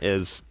Hogan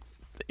is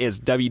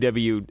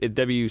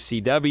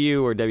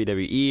WCW or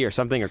WWE or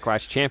something, or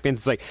Clash of Champions.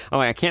 It's like, oh,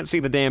 I can't see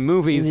the damn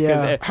movies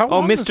because Yeah.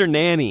 Mr.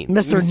 Nanny.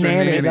 Mr.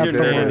 Nanny. Nanny, That's Mr.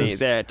 the Nanny. one.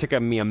 That took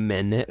me a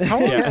minute.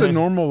 How long is the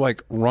normal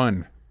like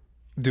run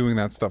doing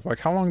that stuff? Like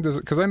how long does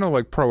it? Because I know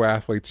like pro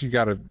athletes, you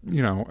got to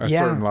a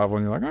certain level,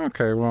 and you're like,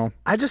 okay, well,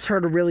 I just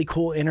heard a really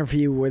cool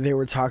interview where they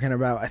were talking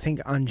about, I think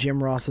on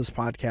Jim Ross's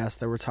podcast,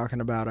 they were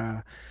talking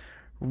about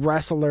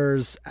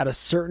wrestlers at a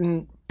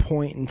certain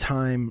point in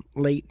time,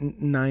 late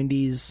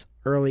 90s,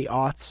 early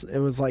aughts. It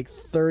was like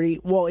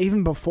 30. Well,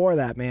 even before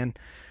that, man.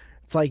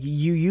 It's like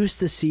you used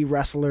to see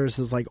wrestlers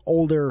as like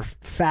older,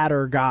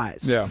 fatter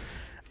guys. yeah,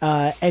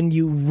 And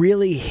you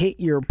really hit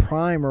your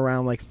prime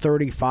around like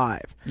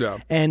 35. yeah.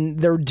 And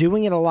they're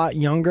doing it a lot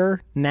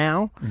younger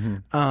now.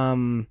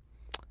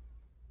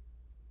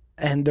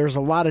 And there's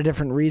a lot of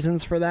different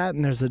reasons for that,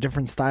 and there's a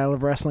different style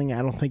of wrestling.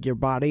 I don't think your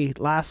body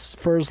lasts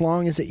for as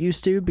long as it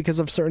used to because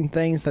of certain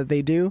things that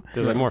they do.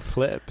 There's like more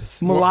flips.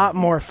 A lot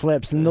more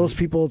flips, and those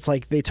people, it's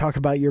like they talk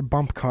about your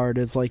bump card.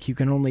 It's like you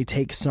can only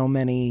take so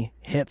many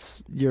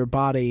hits your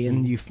body,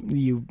 and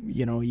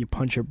you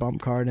punch your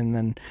bump card, and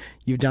then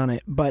you've done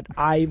it. But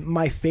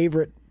my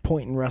favorite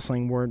point in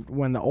wrestling were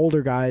when the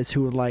older guys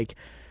who would like,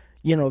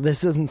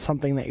 this isn't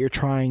something that you're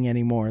trying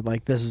anymore.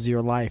 Like, this is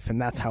your life,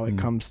 and that's how it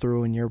comes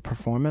through in your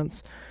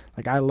performance.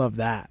 Like, I love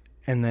that.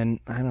 And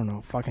then, I don't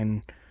know,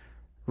 fucking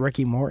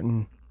Ricky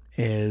Morton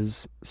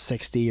is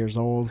 60 years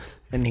old,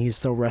 and he's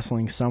still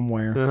wrestling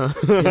somewhere,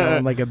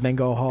 like a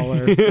bingo hall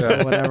or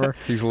whatever.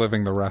 He's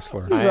living the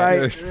wrestler.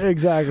 Right,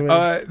 exactly.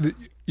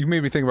 You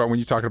made me think about when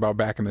you talked about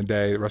back in the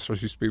day, the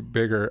wrestlers used to be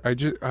bigger. I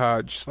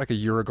just like a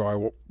year ago,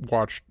 I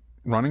watched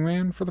Running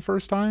Man for the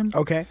first time.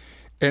 Okay.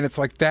 And it's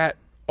like that.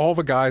 All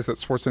the guys that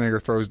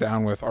Schwarzenegger throws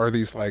down with are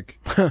these like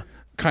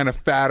kind of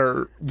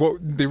fatter. Well,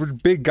 they were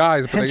big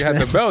guys, but they had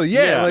the belly.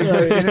 Yeah,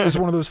 and it was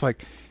one of those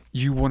like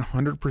you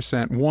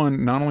 100%.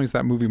 One, not only is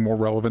that movie more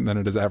relevant than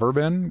it has ever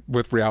been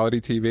with reality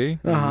TV,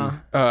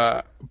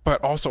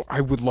 but also I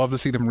would love to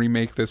see them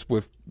remake this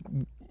with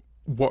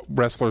what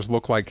wrestlers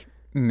look like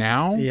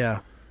now. Yeah.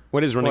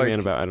 What is Running Man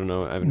about? I don't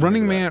know.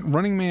 Running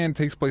Man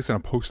takes place in a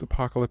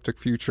post-apocalyptic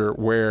future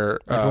where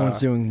Everyone's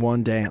doing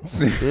one dance.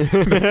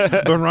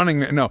 the Running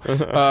Man. No,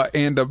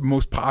 and the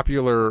most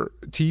popular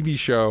TV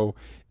show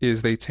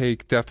is they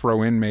take death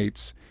row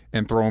inmates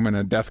and throw them in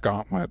a death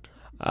gauntlet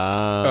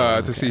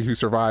to see who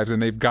survives,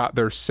 and they've got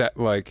their set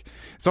like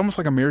it's almost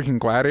like American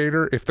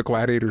Gladiator if the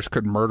gladiators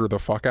could murder the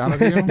fuck out of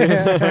you,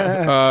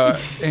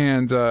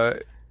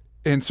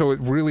 and so it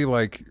really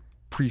like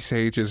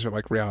presages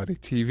like reality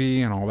TV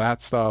and all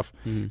that stuff.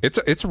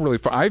 It's really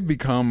fun. I've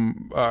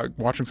become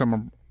watching some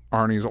of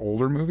Arnie's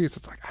older movies.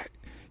 It's like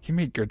he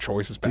made good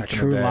choices back in the day.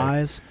 True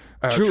Lies.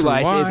 True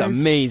Lies is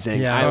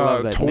amazing. Yeah. I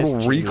love that. Total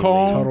Miss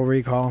Recall. Julie. Total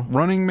Recall.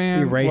 Running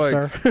Man.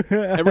 Eraser.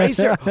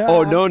 Eraser.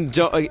 Oh no,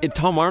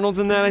 Tom Arnold's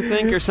in that, I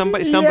think, or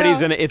somebody's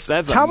in it.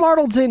 That's Tom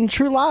Arnold's in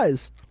True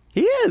Lies.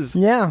 He is.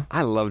 Yeah.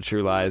 I love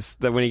True Lies.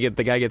 That when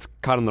the guy gets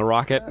caught in the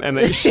rocket and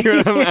they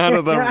shoot him out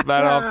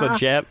off the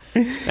jet.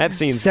 That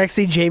scene's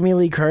Sexy Jamie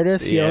Lee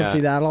Curtis. You Yeah. don't see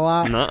that a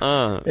lot.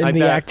 nuh-uh. In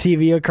the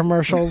Activia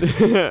commercials.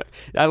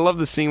 I love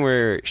the scene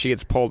where she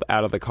gets pulled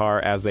out of the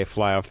car as they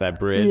fly off that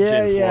bridge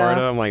Yeah, in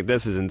Florida. yeah. I'm like,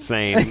 this is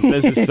insane.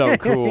 This is so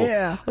cool.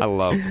 Yeah. I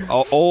love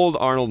old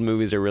Arnold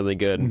movies are really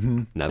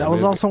good. That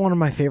was also one of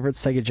my favorite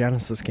Sega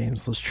Genesis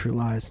games, those True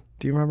Lies.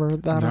 Do you remember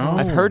that? No. at all?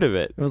 I've heard of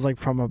it. It was like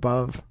from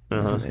above. It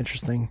was an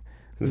interesting.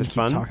 Is it keep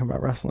fun? Talking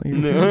about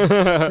wrestling.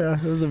 Yeah,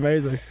 it was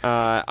amazing. We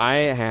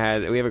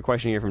have a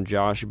question here from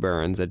Josh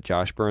Burns at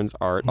Josh Burns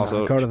Art.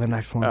 No, go to the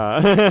next one.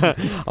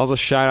 Also,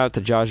 shout out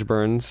to Josh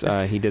Burns.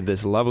 He did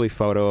this lovely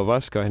photo of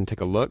us. Go ahead and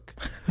take a look.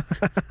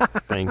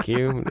 Thank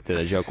you. Did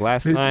a joke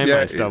last time.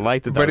 I still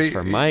liked it. That was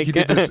for Mike. He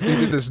did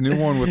this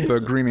new one with the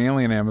Green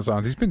Alien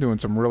Amazons. He's been doing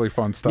some really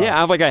fun stuff. Yeah,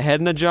 I have like a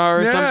head in a jar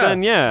or Yeah.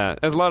 something. Yeah,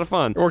 it was a lot of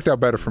fun. It worked out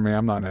better for me.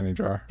 I'm not in any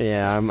jar.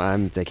 Yeah,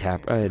 I'm the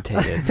cap.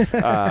 Take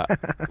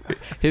it.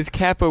 His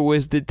cap Kappa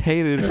was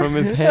detated from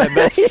his head.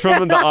 That's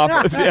from The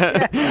Office.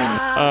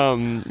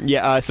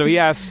 Yeah. So he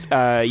asked,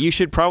 you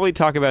should probably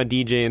talk about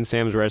DJ and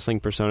Sam's wrestling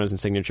personas and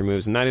signature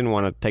moves. And I didn't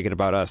want to take it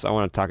about us. I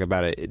want to talk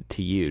about it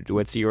to you.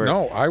 What's your...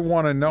 No, I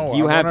want to know.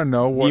 You I want to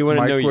know what you want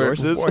to Mike know would-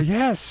 yours is? Well,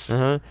 yes.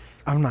 Uh-huh.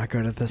 I'm not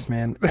good at this,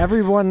 man.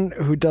 Everyone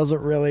who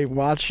doesn't really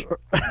watch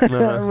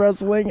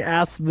wrestling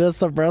asks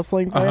this of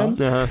wrestling fans,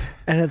 Uh-huh.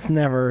 and it's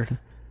never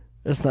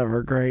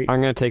great.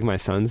 I'm going to take my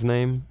son's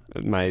name,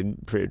 my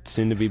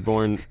soon-to-be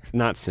born,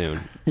 not soon,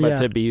 but Yeah.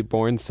 to be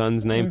born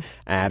son's name,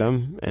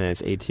 Adam, and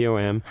it's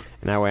ATOM, and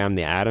that way I'm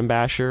the Adam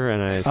Basher,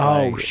 and it's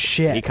Oh,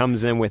 shit. He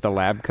comes in with a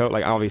lab coat,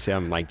 like obviously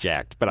I'm like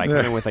jacked, but I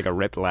come in with like a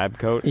ripped lab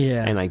coat,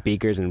 Yeah. and like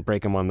beakers and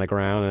break them on the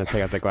ground, and I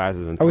take out the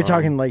glasses and Are we throw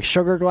 'em. talking like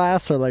sugar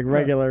glass or like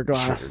regular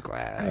glass? Sugar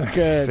glass?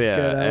 Good, Yeah,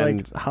 good. I and,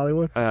 like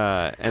Hollywood.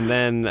 and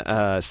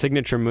then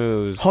signature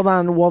moves. Hold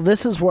on. Well,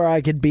 this is where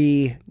I could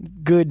be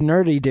good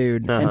nerdy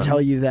dude Uh-huh. and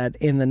tell you that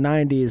in the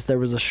 90s there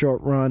was a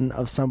short run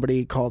of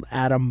somebody called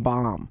Adam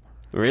Bomb.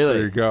 Really?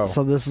 There you go.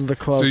 So this is the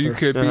So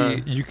closest.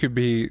 you could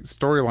be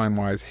storyline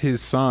wise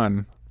his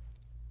son.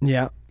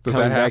 Yeah. Does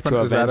Coming that back happen?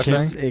 to Is that a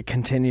avenge thing? It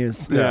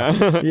continues. Yeah.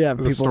 Yeah, The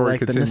people story like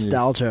continues. the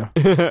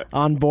nostalgia.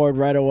 On board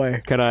right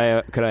away. Could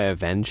I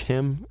avenge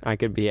him? I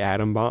could be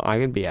Adam Bomb. I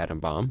could be Adam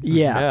Bomb.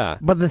 Yeah. Yeah.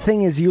 But the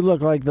thing is, you look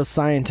like the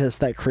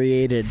scientist that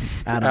created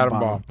Adam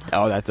Bomb.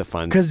 Oh, that's a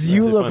fun. Because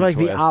you that's a look fun like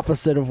the twist.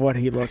 opposite of what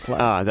he looked like.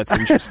 Ah, that's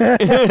interesting.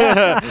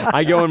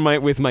 I go in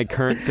with my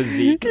current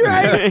physique.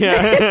 Right.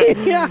 Yeah.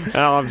 Yeah. And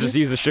I'll just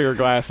use the sugar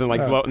glass and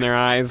like float in their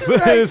eyes. Right.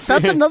 That's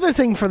another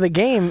thing for the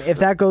game. If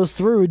that goes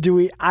through,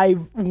 I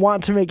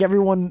want to make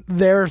everyone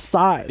their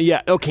size.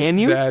 Yeah. Oh, can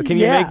you? That's- Can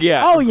you Yeah. make?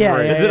 Yeah. Oh, yeah,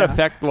 Does yeah, it yeah.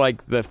 affect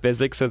like the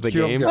physics of the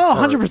You'll game? get- Oh,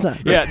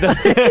 100%. Yeah.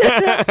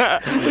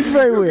 It's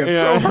very weird.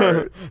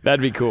 Yeah.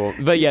 That'd be cool.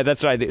 But yeah,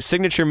 that's what I do.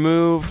 Signature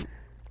move.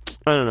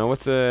 I don't know.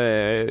 What's do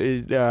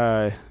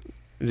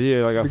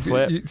you like a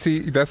flip? See,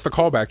 that's the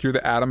callback. You're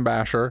the Adam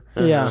Basher.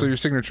 Yeah. So your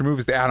signature move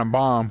is the Adam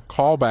Bomb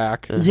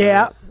callback.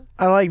 Yeah,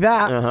 I like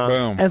that. Uh-huh.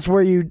 Boom. That's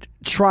where you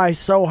try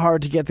so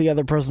hard to get the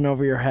other person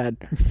over your head,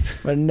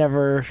 but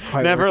never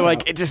quite Never works like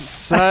out. it's just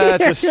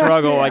such a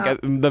struggle. Like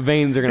the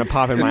veins are gonna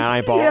pop in my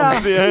eyeballs.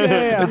 Yeah.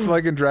 Yeah. It's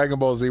like in Dragon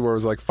Ball Z where it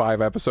was like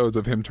 5 episodes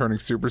of him turning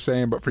Super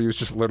Saiyan, but for you it's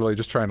just literally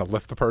just trying to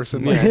lift the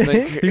person. Like, Yeah,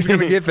 like- he's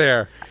gonna get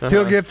there.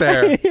 He'll get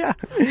there. Yeah,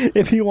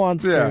 if he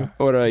wants Yeah. to.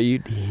 What are you,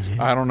 DJ?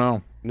 I don't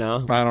know.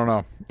 No. I don't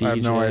know. I have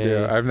no DJ.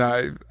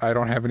 idea. I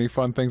don't have any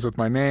fun things with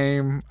my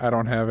name. I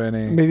don't have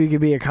any. Maybe you could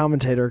be a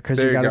commentator because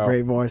There you you got go. a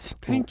great voice.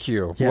 Thank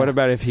you. Yeah. What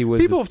about if he was?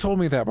 People have told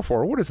me that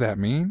before. What does that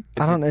mean?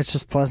 I don't know. It's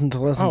just pleasant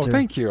to listen Oh, to.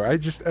 thank you. It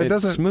it's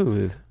doesn't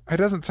smooth. it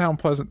doesn't sound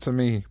pleasant to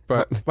me.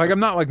 But like I'm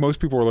not like most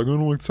people are like, I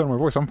don't like the sound of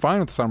my voice. I'm fine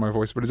with the sound of my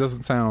voice, but it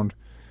doesn't sound.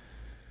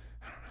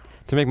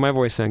 To make my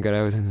voice sound good,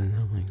 I was.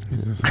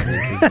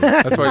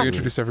 That's why you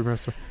introduce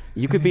everybody.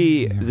 You could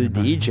be the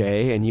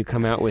DJ and you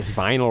come out with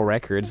vinyl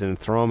records and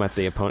throw them at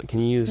the opponent. Can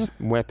you use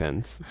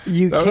weapons?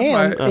 You That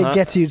was can. my- It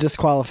gets you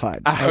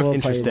disqualified. I will tell you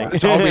interesting.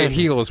 that. So I'll be a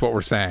heel, is what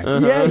we're saying. Yeah,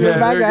 you're Yeah, a there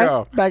bad you guy.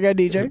 go. Bad guy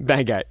DJ.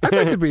 Bad guy. I'd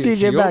like to be a DJ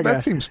heel. bad guy.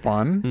 That seems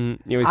fun.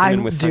 You always come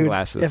in with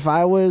sunglasses. Dude, if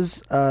I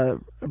was a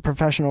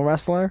professional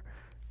wrestler,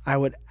 I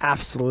would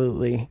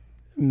absolutely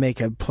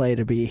make a play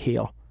to be a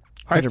heel.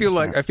 I feel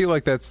 100%.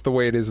 like that's the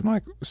way it is in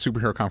like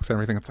superhero comics and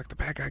everything. It's like the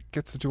bad guy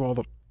gets to do all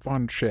the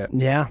fun shit.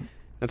 Yeah,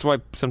 That's why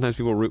sometimes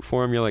people root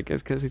for him. You're like,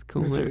 it's because he's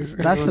cool.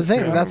 that's the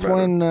thing. Yeah, That's better.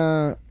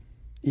 when.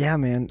 Yeah,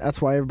 man.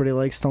 That's why everybody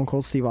likes Stone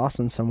Cold Steve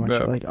Austin so much. Yeah.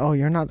 Like, oh,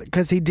 you're not,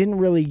 because he didn't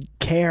really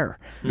care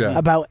Yeah.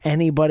 about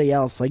anybody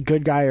else, like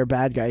good guy or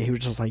bad guy. He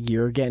was just like,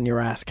 you're getting your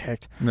ass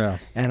kicked, Yeah.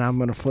 and I'm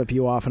gonna flip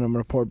you off, and I'm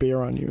gonna pour beer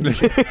on you.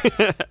 He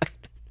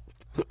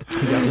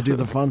got to do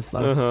the fun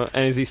stuff. Uh-huh.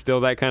 And is he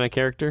still that kind of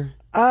character?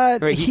 He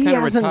Wait, he kinda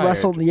hasn't retired.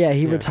 wrestled. Yeah,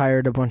 he Yeah.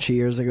 retired a bunch of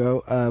years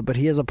ago. But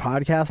he has a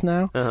podcast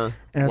now, Uh-huh.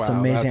 and it's Wow,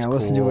 amazing. that's I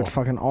listen to cool. it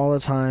fucking all the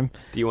time.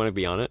 Do you want to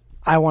be on it?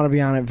 I want to be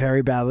on it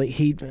very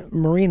badly.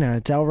 Marina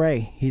Del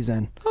Rey, he's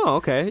in. Oh,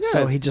 okay. Yeah.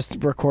 So he just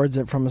records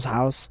it from his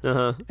house,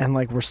 Uh-huh. and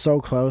like we're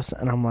so close.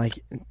 And I'm like,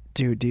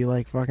 dude, do you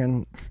like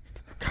fucking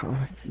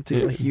comics? Do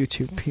you like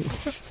YouTube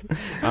people?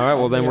 All right,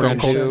 well, then we're Stone going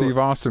Cold to Steve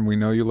Austin. We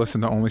know you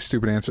listen to Only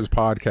Stupid Answers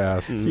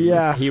podcast.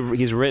 Yeah.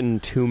 He's written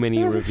too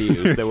many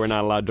reviews that we're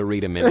not allowed to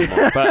read them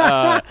anymore.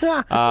 But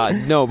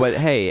no, but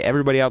hey,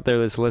 everybody out there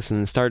that's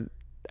listening, start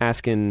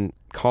asking.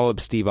 Call up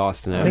Steve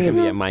Austin. I Ask think him to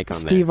it's get Mike on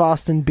Steve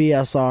Austin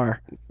BSR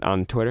there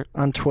on Twitter.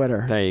 on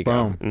Twitter. There you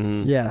go.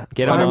 Boom. Mhm. Yeah,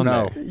 Get him Let him on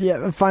know. there.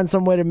 yeah. Find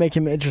some way to make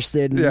him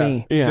interested in Yeah.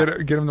 me. Yeah.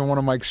 Get him to one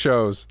of Mike's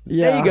shows.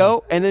 Yeah, There you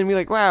go. And then be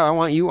like, wow, I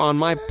want you on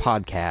my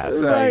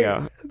podcast. There you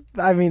go.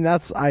 I mean,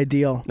 that's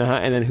ideal.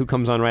 And then who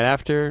comes on right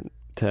after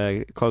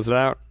to close it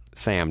out?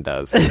 Sam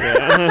does.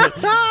 Yeah.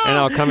 And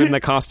I'll come in the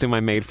costume I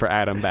made for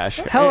Adam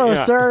Basher. Hello,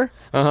 Yeah. sir.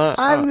 Uh-huh.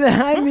 I'm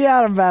the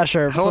Adam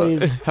Basher.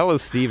 Please. Hello,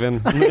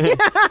 Steven.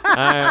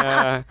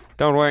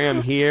 Don't worry,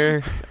 I'm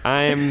here.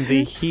 I'm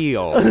the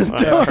heel.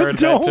 I've heard that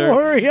Don't term.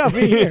 worry, I'm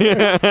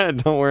here.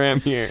 Don't worry,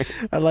 I'm here.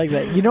 I like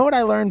that. You know what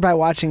I learned by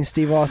watching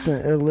Steve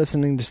Austin, or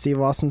listening to Steve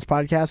Austin's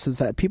podcast, is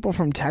that people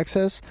from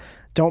Texas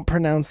don't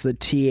pronounce the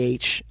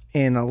TH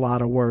in a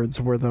lot of words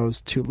where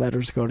those two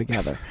letters go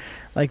together.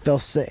 Like they'll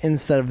say,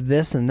 instead of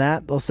this and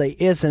that, they'll say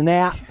is and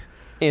that.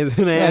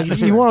 Isn't it? Like,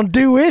 you want to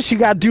do this, you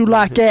got to do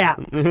like that.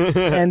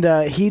 And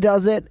he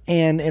does it,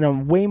 and in a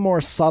way more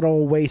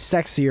subtle, way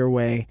sexier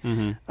way,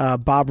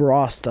 Bob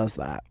Ross does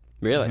that.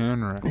 Really? And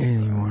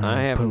you want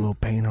to put a little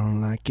paint on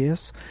like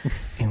this,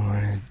 and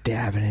want to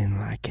dab it in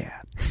like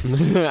that.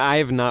 I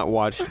have not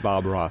watched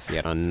Bob Ross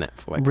yet on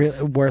Netflix.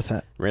 Really worth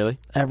it. Really?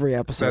 Every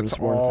episode That's is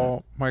worth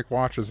all Mike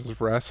watches is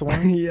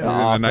wrestling. Yeah.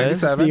 He's in the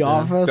 97, The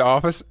Office. The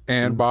Office,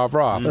 and Bob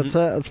Ross. it. That's it.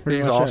 That's pretty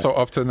He's much also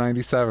up to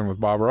 97 with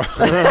Bob Ross.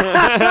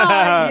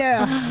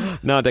 yeah.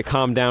 No, to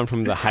calm down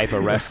from the hype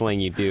of wrestling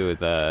you do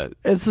with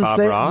It's the Bob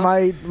same.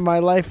 Ross? My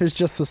life is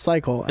just a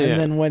cycle, and Yeah.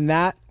 then when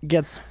that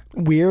gets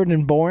weird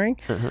and boring,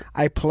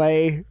 I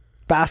play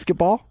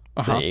basketball.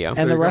 There you go. And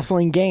the you go.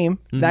 wrestling game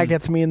that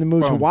gets me in the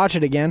mood to Boom. watch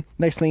it again.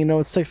 Next thing you know,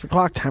 it's 6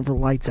 o'clock. Time for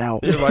lights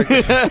out. You're like,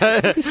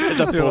 It's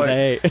a full like-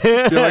 day.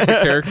 you're like the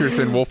characters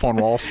in Wolf on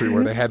Wall Street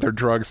where they had their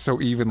drugs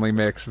so evenly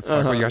mixed. It's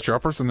like, well, you got your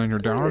uppers and then your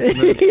downers.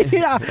 And, then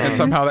Yeah, and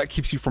somehow that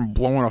keeps you from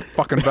blowing a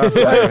fucking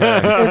vessel out of your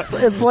head.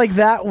 it's like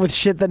that with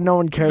shit that no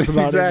one cares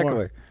about Exactly.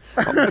 anymore.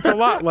 It's a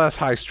lot less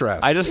high stress.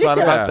 I just thought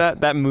Yeah. about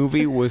that. That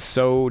movie was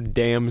so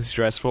damn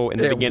stressful in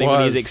the It beginning when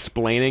he's was.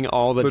 explaining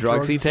all the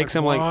drugs he it's takes. like,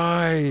 I'm like,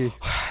 why?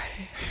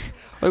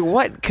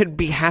 what could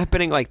be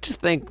happening? Like, just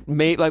think,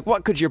 like,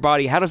 what could your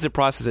body? How does it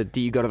process it?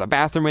 Do you go to the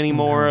bathroom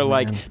anymore?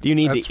 Like, do you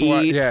need That's to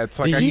why- eat? yeah, it's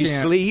like do I you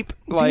can't- sleep?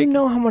 Do Like, you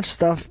know how much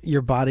stuff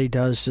your body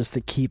does just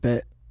to keep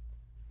it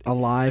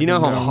alive? do you know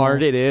and how normal?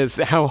 hard it is?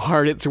 How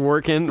hard it's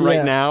working Yeah.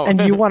 right now? And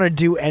you want to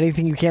do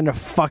anything you can to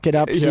fuck it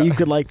up so Yeah. you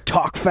could like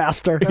talk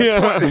faster.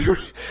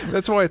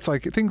 That's why it's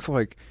like things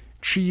like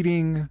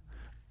cheating,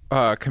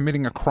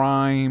 committing a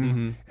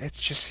crime. It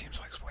just seems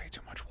like it's way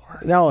too much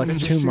work. No, it's It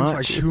just too seems much.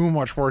 Like too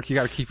much work. You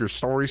got to keep your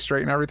story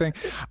straight and everything.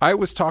 I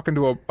was talking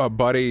to a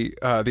buddy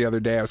the other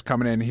day. I was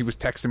coming in. And he was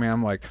texting me.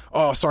 I'm like,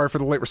 "Oh, sorry for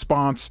the late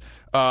response.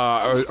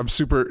 I'm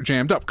super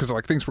jammed up because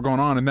like things were going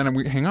on." And then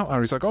we hang out. And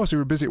he's like, "Oh, so you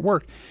were busy at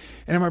work?"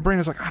 And in my brain, I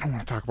was like, "I don't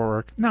want to talk about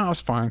work. No,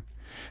 it's fine."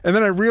 And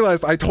then I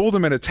realized I told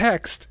him in a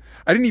text.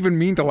 I didn't even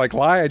mean to like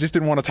lie. I just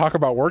didn't want to talk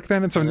about work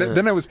then. And so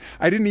then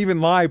I didn't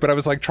even lie, but I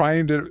was like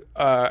trying to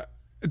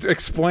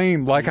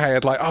explain like I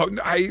had like,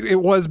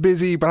 it was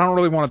busy, but I don't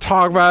really want to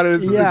talk about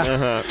it.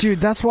 Yeah. Dude,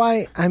 that's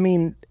why, I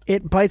mean,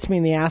 it bites me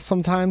in the ass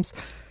sometimes,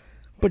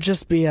 but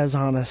just be as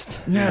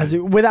honest. Yeah.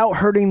 Without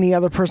hurting the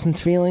other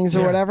person's feelings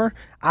or whatever,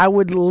 I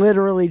would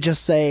literally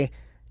just say,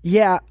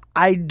 yeah,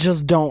 I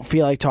just don't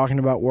feel like talking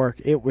about work.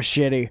 It was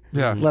shitty.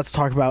 Yeah. Let's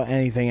talk about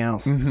anything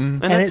else.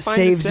 And And it that's fine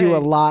to saves you say. a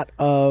lot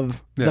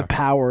of Yeah. the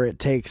power it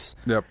takes.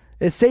 Yep.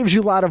 It saves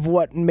you a lot of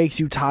what makes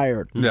you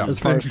tired Yeah. as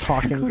far as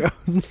talking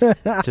goes.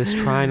 Just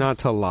try not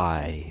to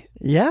lie.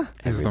 Yeah.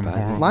 Is the Everybody.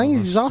 moral Lying of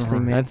is the exhausting,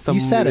 story. man. That's the You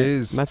said It it.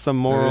 is. That's the It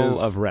moral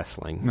is. of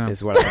wrestling, No.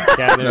 is what I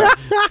gathered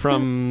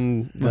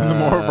from the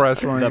moral of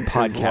wrestling the is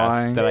podcast.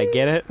 lying. Did I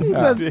get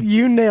it?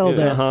 You nailed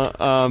it. But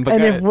And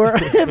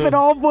guys- if it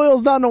all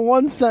boils down to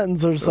one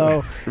sentence or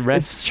so,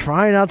 it's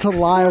try not to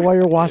lie while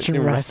you're watching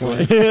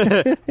wrestling.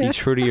 be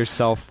true to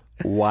yourself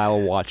while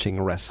watching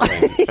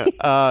wrestling.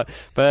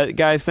 But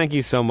guys, thank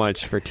you so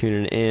much for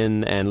tuning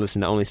in and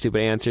listening to Only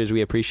Stupid Answers. We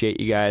appreciate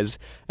you guys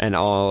and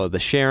all of the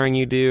sharing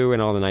you do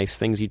and all the nice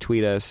things you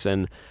tweet us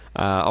and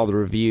all the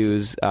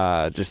reviews.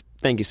 Just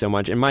thank you so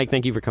much. And Mike,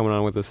 thank you for coming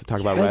on with us to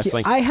talk about Thank you.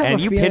 wrestling. I have and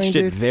a you feeling, pitched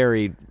dude- it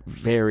very,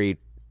 very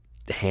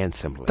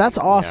handsomely. That's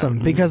awesome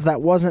Yeah. because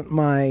that wasn't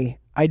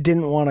I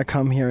didn't want to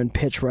come here and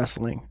pitch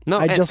wrestling. No,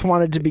 I and- just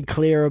wanted to be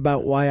clear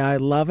about why I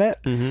love it.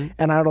 Mm-hmm.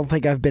 And I don't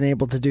think I've been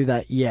able to do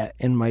that yet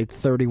in my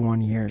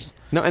 31 years.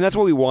 No, and that's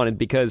what we wanted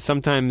because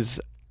sometimes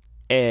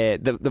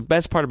the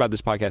best part about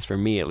this podcast, for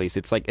me at least,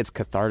 it's like it's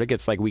cathartic.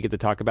 It's like we get to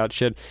talk about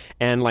shit,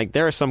 and like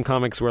there are some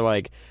comics where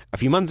like a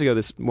few months ago,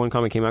 this one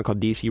comic came out called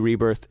DC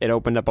Rebirth. It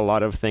opened up a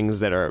lot of things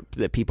that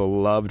people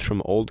loved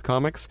from old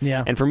comics.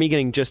 Yeah. And for me,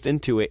 getting just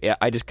into it,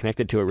 I just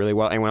connected to it really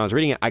well. And when I was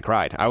reading it, I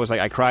cried.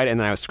 I cried, and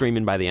then I was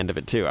screaming by the end of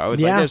it too. I was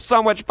like, Yeah. "There's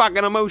so much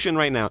fucking emotion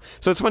right now."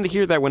 So it's fun to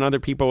hear that when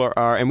other people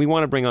are and we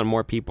want to bring on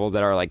more people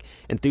that are like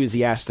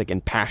enthusiastic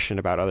and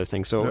passionate about other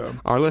things, so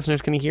our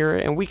listeners can hear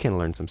it and we can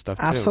learn some stuff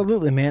too.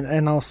 Absolutely, man.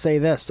 And I'll say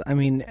this. I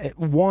mean,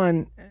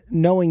 one,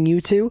 knowing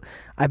you two,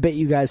 I bet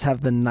you guys have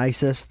the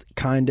nicest,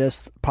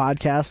 kindest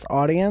podcast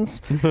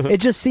audience. It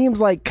just seems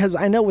like, because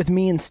I know with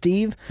me and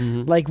Steve,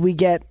 like we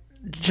get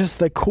just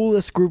the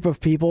coolest group of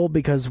people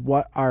because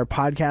what our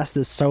podcast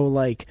is so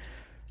like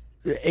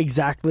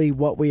exactly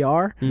what we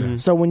are.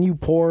 So when you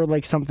pour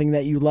like something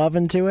that you love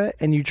into it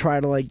and you try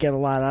to like get a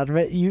lot out of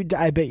it,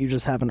 I bet you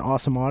just have an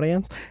awesome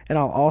audience. And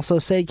I'll also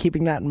say,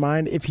 keeping that in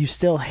mind, if you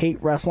still hate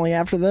wrestling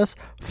after this,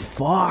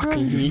 fuck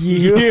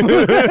you.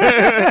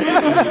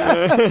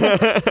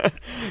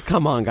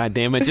 Come on,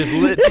 goddammit.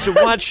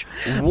 Just watch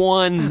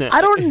one.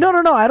 I don't. No.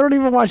 I don't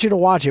even want you to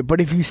watch it.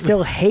 But if you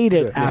still hate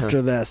it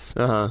after this,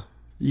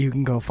 you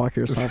can go fuck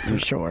yourself for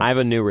sure. I have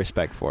a new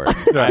respect for it.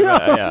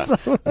 Yeah.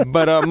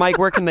 But Mike,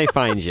 where can they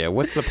find you?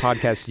 What's the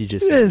podcast you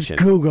just mentioned?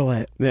 Google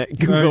it. Yeah,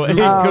 Google it.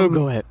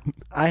 Google it.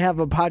 I have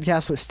a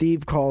podcast with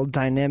Steve called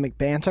Dynamic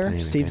Banter.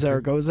 Steve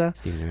Zaragoza.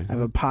 I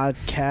have a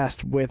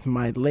podcast with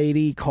my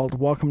lady called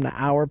Welcome to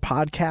Our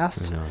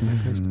Podcast.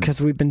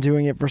 Because we've been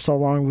doing it for so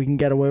long, we can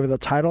get away with a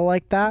title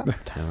like that.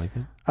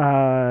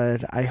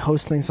 I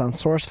host things on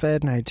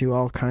SourceFed, and I do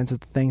all kinds of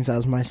things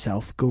as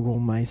myself. Google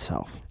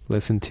myself.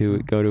 Listen to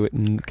it. Go to it.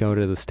 And go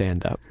to the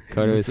stand-up.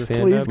 Go to his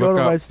stand-up. Please go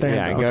to my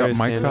stand-up. Yeah, Look go up to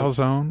Mike stand-up.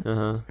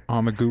 Falzone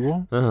on the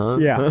Google.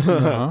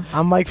 Yeah.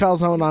 I'm Mike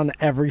Falzone on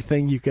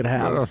everything you could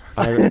have.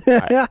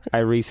 I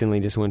recently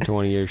just went to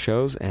one of your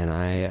shows, and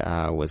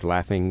I was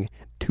laughing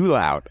too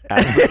loud.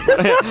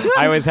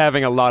 I was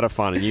having a lot of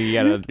fun, and you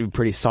got a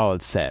pretty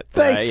solid set.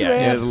 Thanks,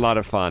 man. It was a lot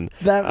of fun.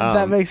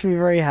 That makes me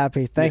very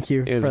happy. Thank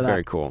you It was for that.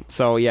 very cool.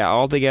 So, yeah,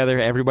 all together,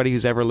 everybody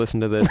who's ever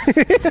listened to this,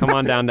 come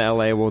on down to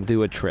L.A. We'll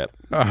do a trip.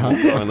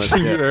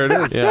 There it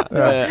is. Yeah.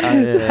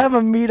 Have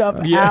a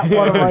meetup at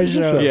one of my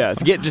shows.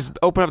 Yes. Just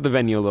open up the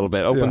venue a little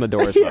bit. Open the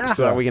doors up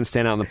so that we can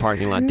stand out in the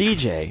parking lot.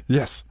 DJ.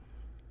 Yes.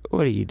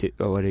 What do you do?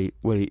 What do you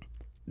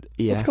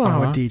yeah. What's going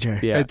on with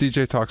DJ? Yeah. At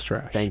DJ Talks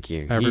Trash. Thank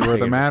you. Everywhere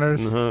that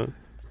matters. Uh-huh.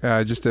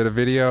 I just did a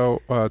video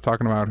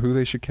talking about who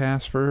they should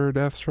cast for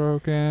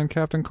Deathstroke and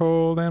Captain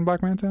Cold and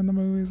Black Manta in the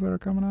movies that are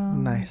coming out.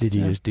 Nice. Did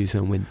you just do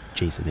something with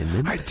Jason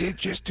Inman? I did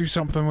just do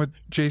something with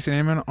Jason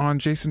Inman on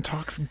Jason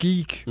Talks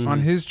Geek on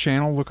his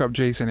channel. Look up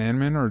Jason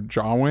Inman or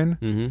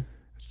Jawin.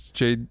 It's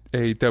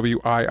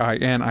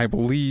Jawin, I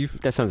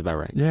believe. That sounds about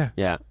right. Yeah.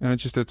 Yeah. And I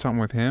just did something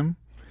with him.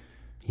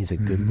 He's a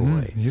good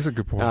boy. He's a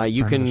good boy.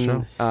 You Friend of the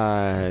can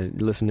show.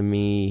 listen to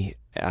me.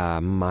 You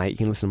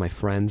can listen to my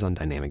friends on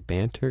Dynamic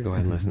Banter. Go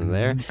ahead and listen to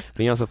there. But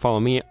you can also follow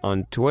me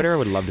on Twitter.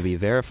 Would love to be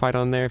verified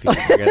on there if you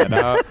can figure that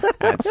out.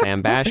 At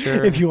Sam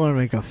Basher. If you want to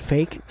make a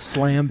fake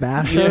Slam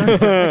Basher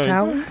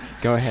account,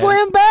 Go ahead.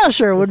 Slam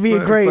Basher would be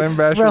a great Slam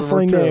Basher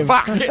wrestling would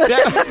work name.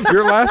 Fuck.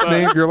 Your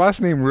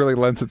last name really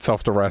lends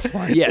itself to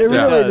wrestling. Yes, It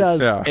really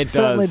does. Yeah. It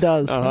certainly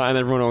does. And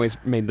everyone always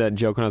made that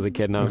joke when I was a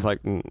kid, and I was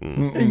like,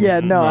 Yeah,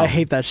 no, I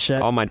hate that shit.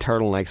 all my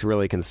turtlenecks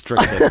really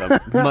constricted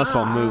the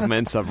muscle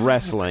movements of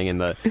wrestling and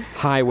the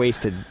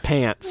high-waisted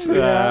pants.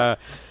 Yeah.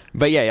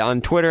 But yeah,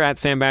 on Twitter at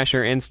Sam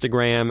Basher,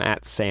 Instagram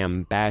at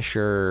Sam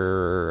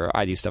Basher.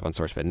 I do stuff on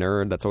SourceFed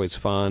Nerd. That's always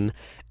fun.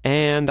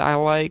 And I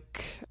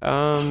like,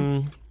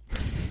 yeah,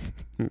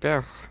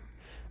 I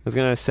was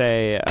gonna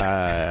say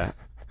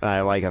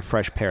I like a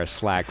fresh pair of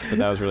slacks, but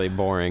that was really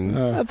boring.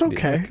 That's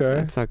okay.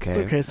 It's okay. It's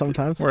okay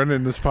sometimes. We're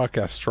ending this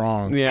podcast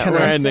strong. Yeah, Can we're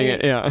I ending say-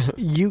 it. Yeah.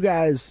 You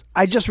guys,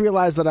 I just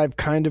realized that I've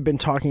kind of been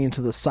talking into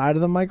the side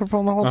of the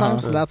microphone the whole time,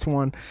 so that's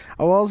one.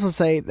 I will also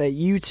say that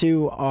you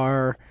two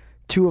are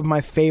two of my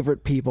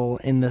favorite people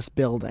in this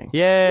building.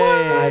 Yay!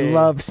 I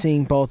love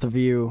seeing both of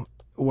you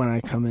when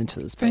I come into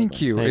this building.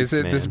 Thank you. Thanks, Is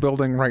it this man.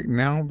 building right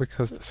now?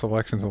 Because the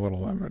selection's a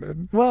little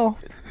limited. Well,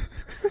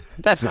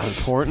 That's not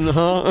important,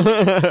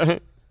 huh?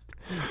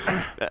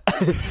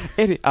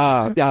 The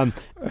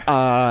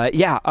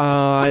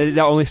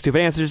Only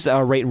Stupid Answers.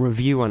 Rate and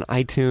review on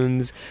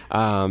iTunes.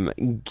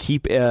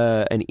 Keep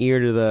an ear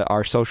to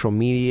our social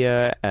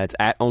media. It's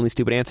at Only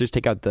Stupid Answers.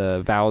 Take out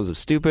the vowels of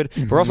stupid.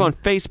 We're also on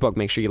Facebook.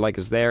 Make sure you like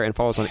us there and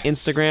follow us on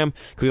Instagram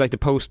because we like to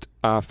post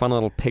fun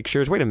little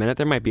pictures. Wait a minute,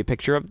 there might be a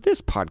picture of this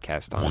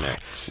podcast on there.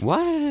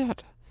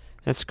 What?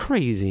 That's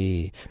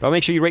crazy. But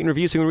make sure you rate and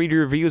review so we can read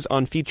your reviews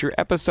on future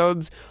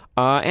episodes.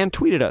 And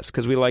tweet at us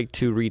because we like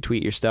to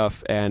retweet your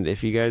stuff. And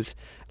if you guys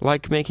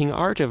like making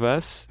art of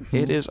us,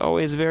 it is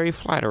always very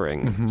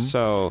flattering.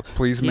 So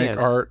Please make yes.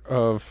 art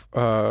of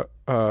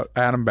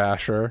Adam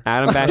Basher.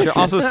 Adam Basher,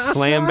 also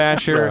Slam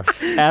Basher.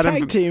 Adam,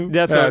 Tag team.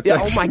 That's oh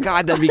my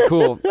god, that'd be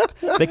cool.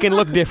 They can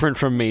look different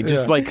from me.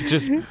 Just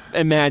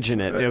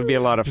imagine it. It would be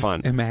a lot of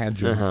fun.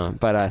 Imagine.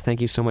 But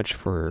thank you so much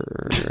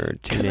for tuning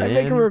can I in.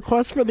 make a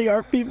request for the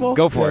art people?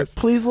 Go for it.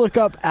 Please look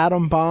up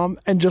Adam Bomb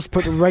and just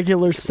put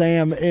regular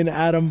Sam in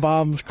Adam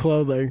Bomb's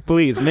clothing.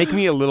 Please make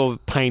me a little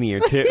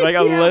tinier too, like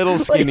a little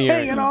like skinnier.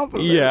 hanging off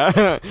of it.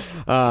 Yeah.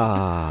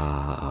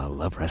 I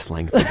love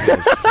wrestling. Thank you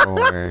guys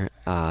for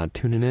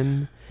tuning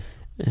in.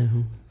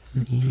 And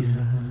see you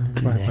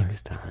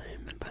next time.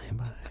 Bye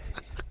bye.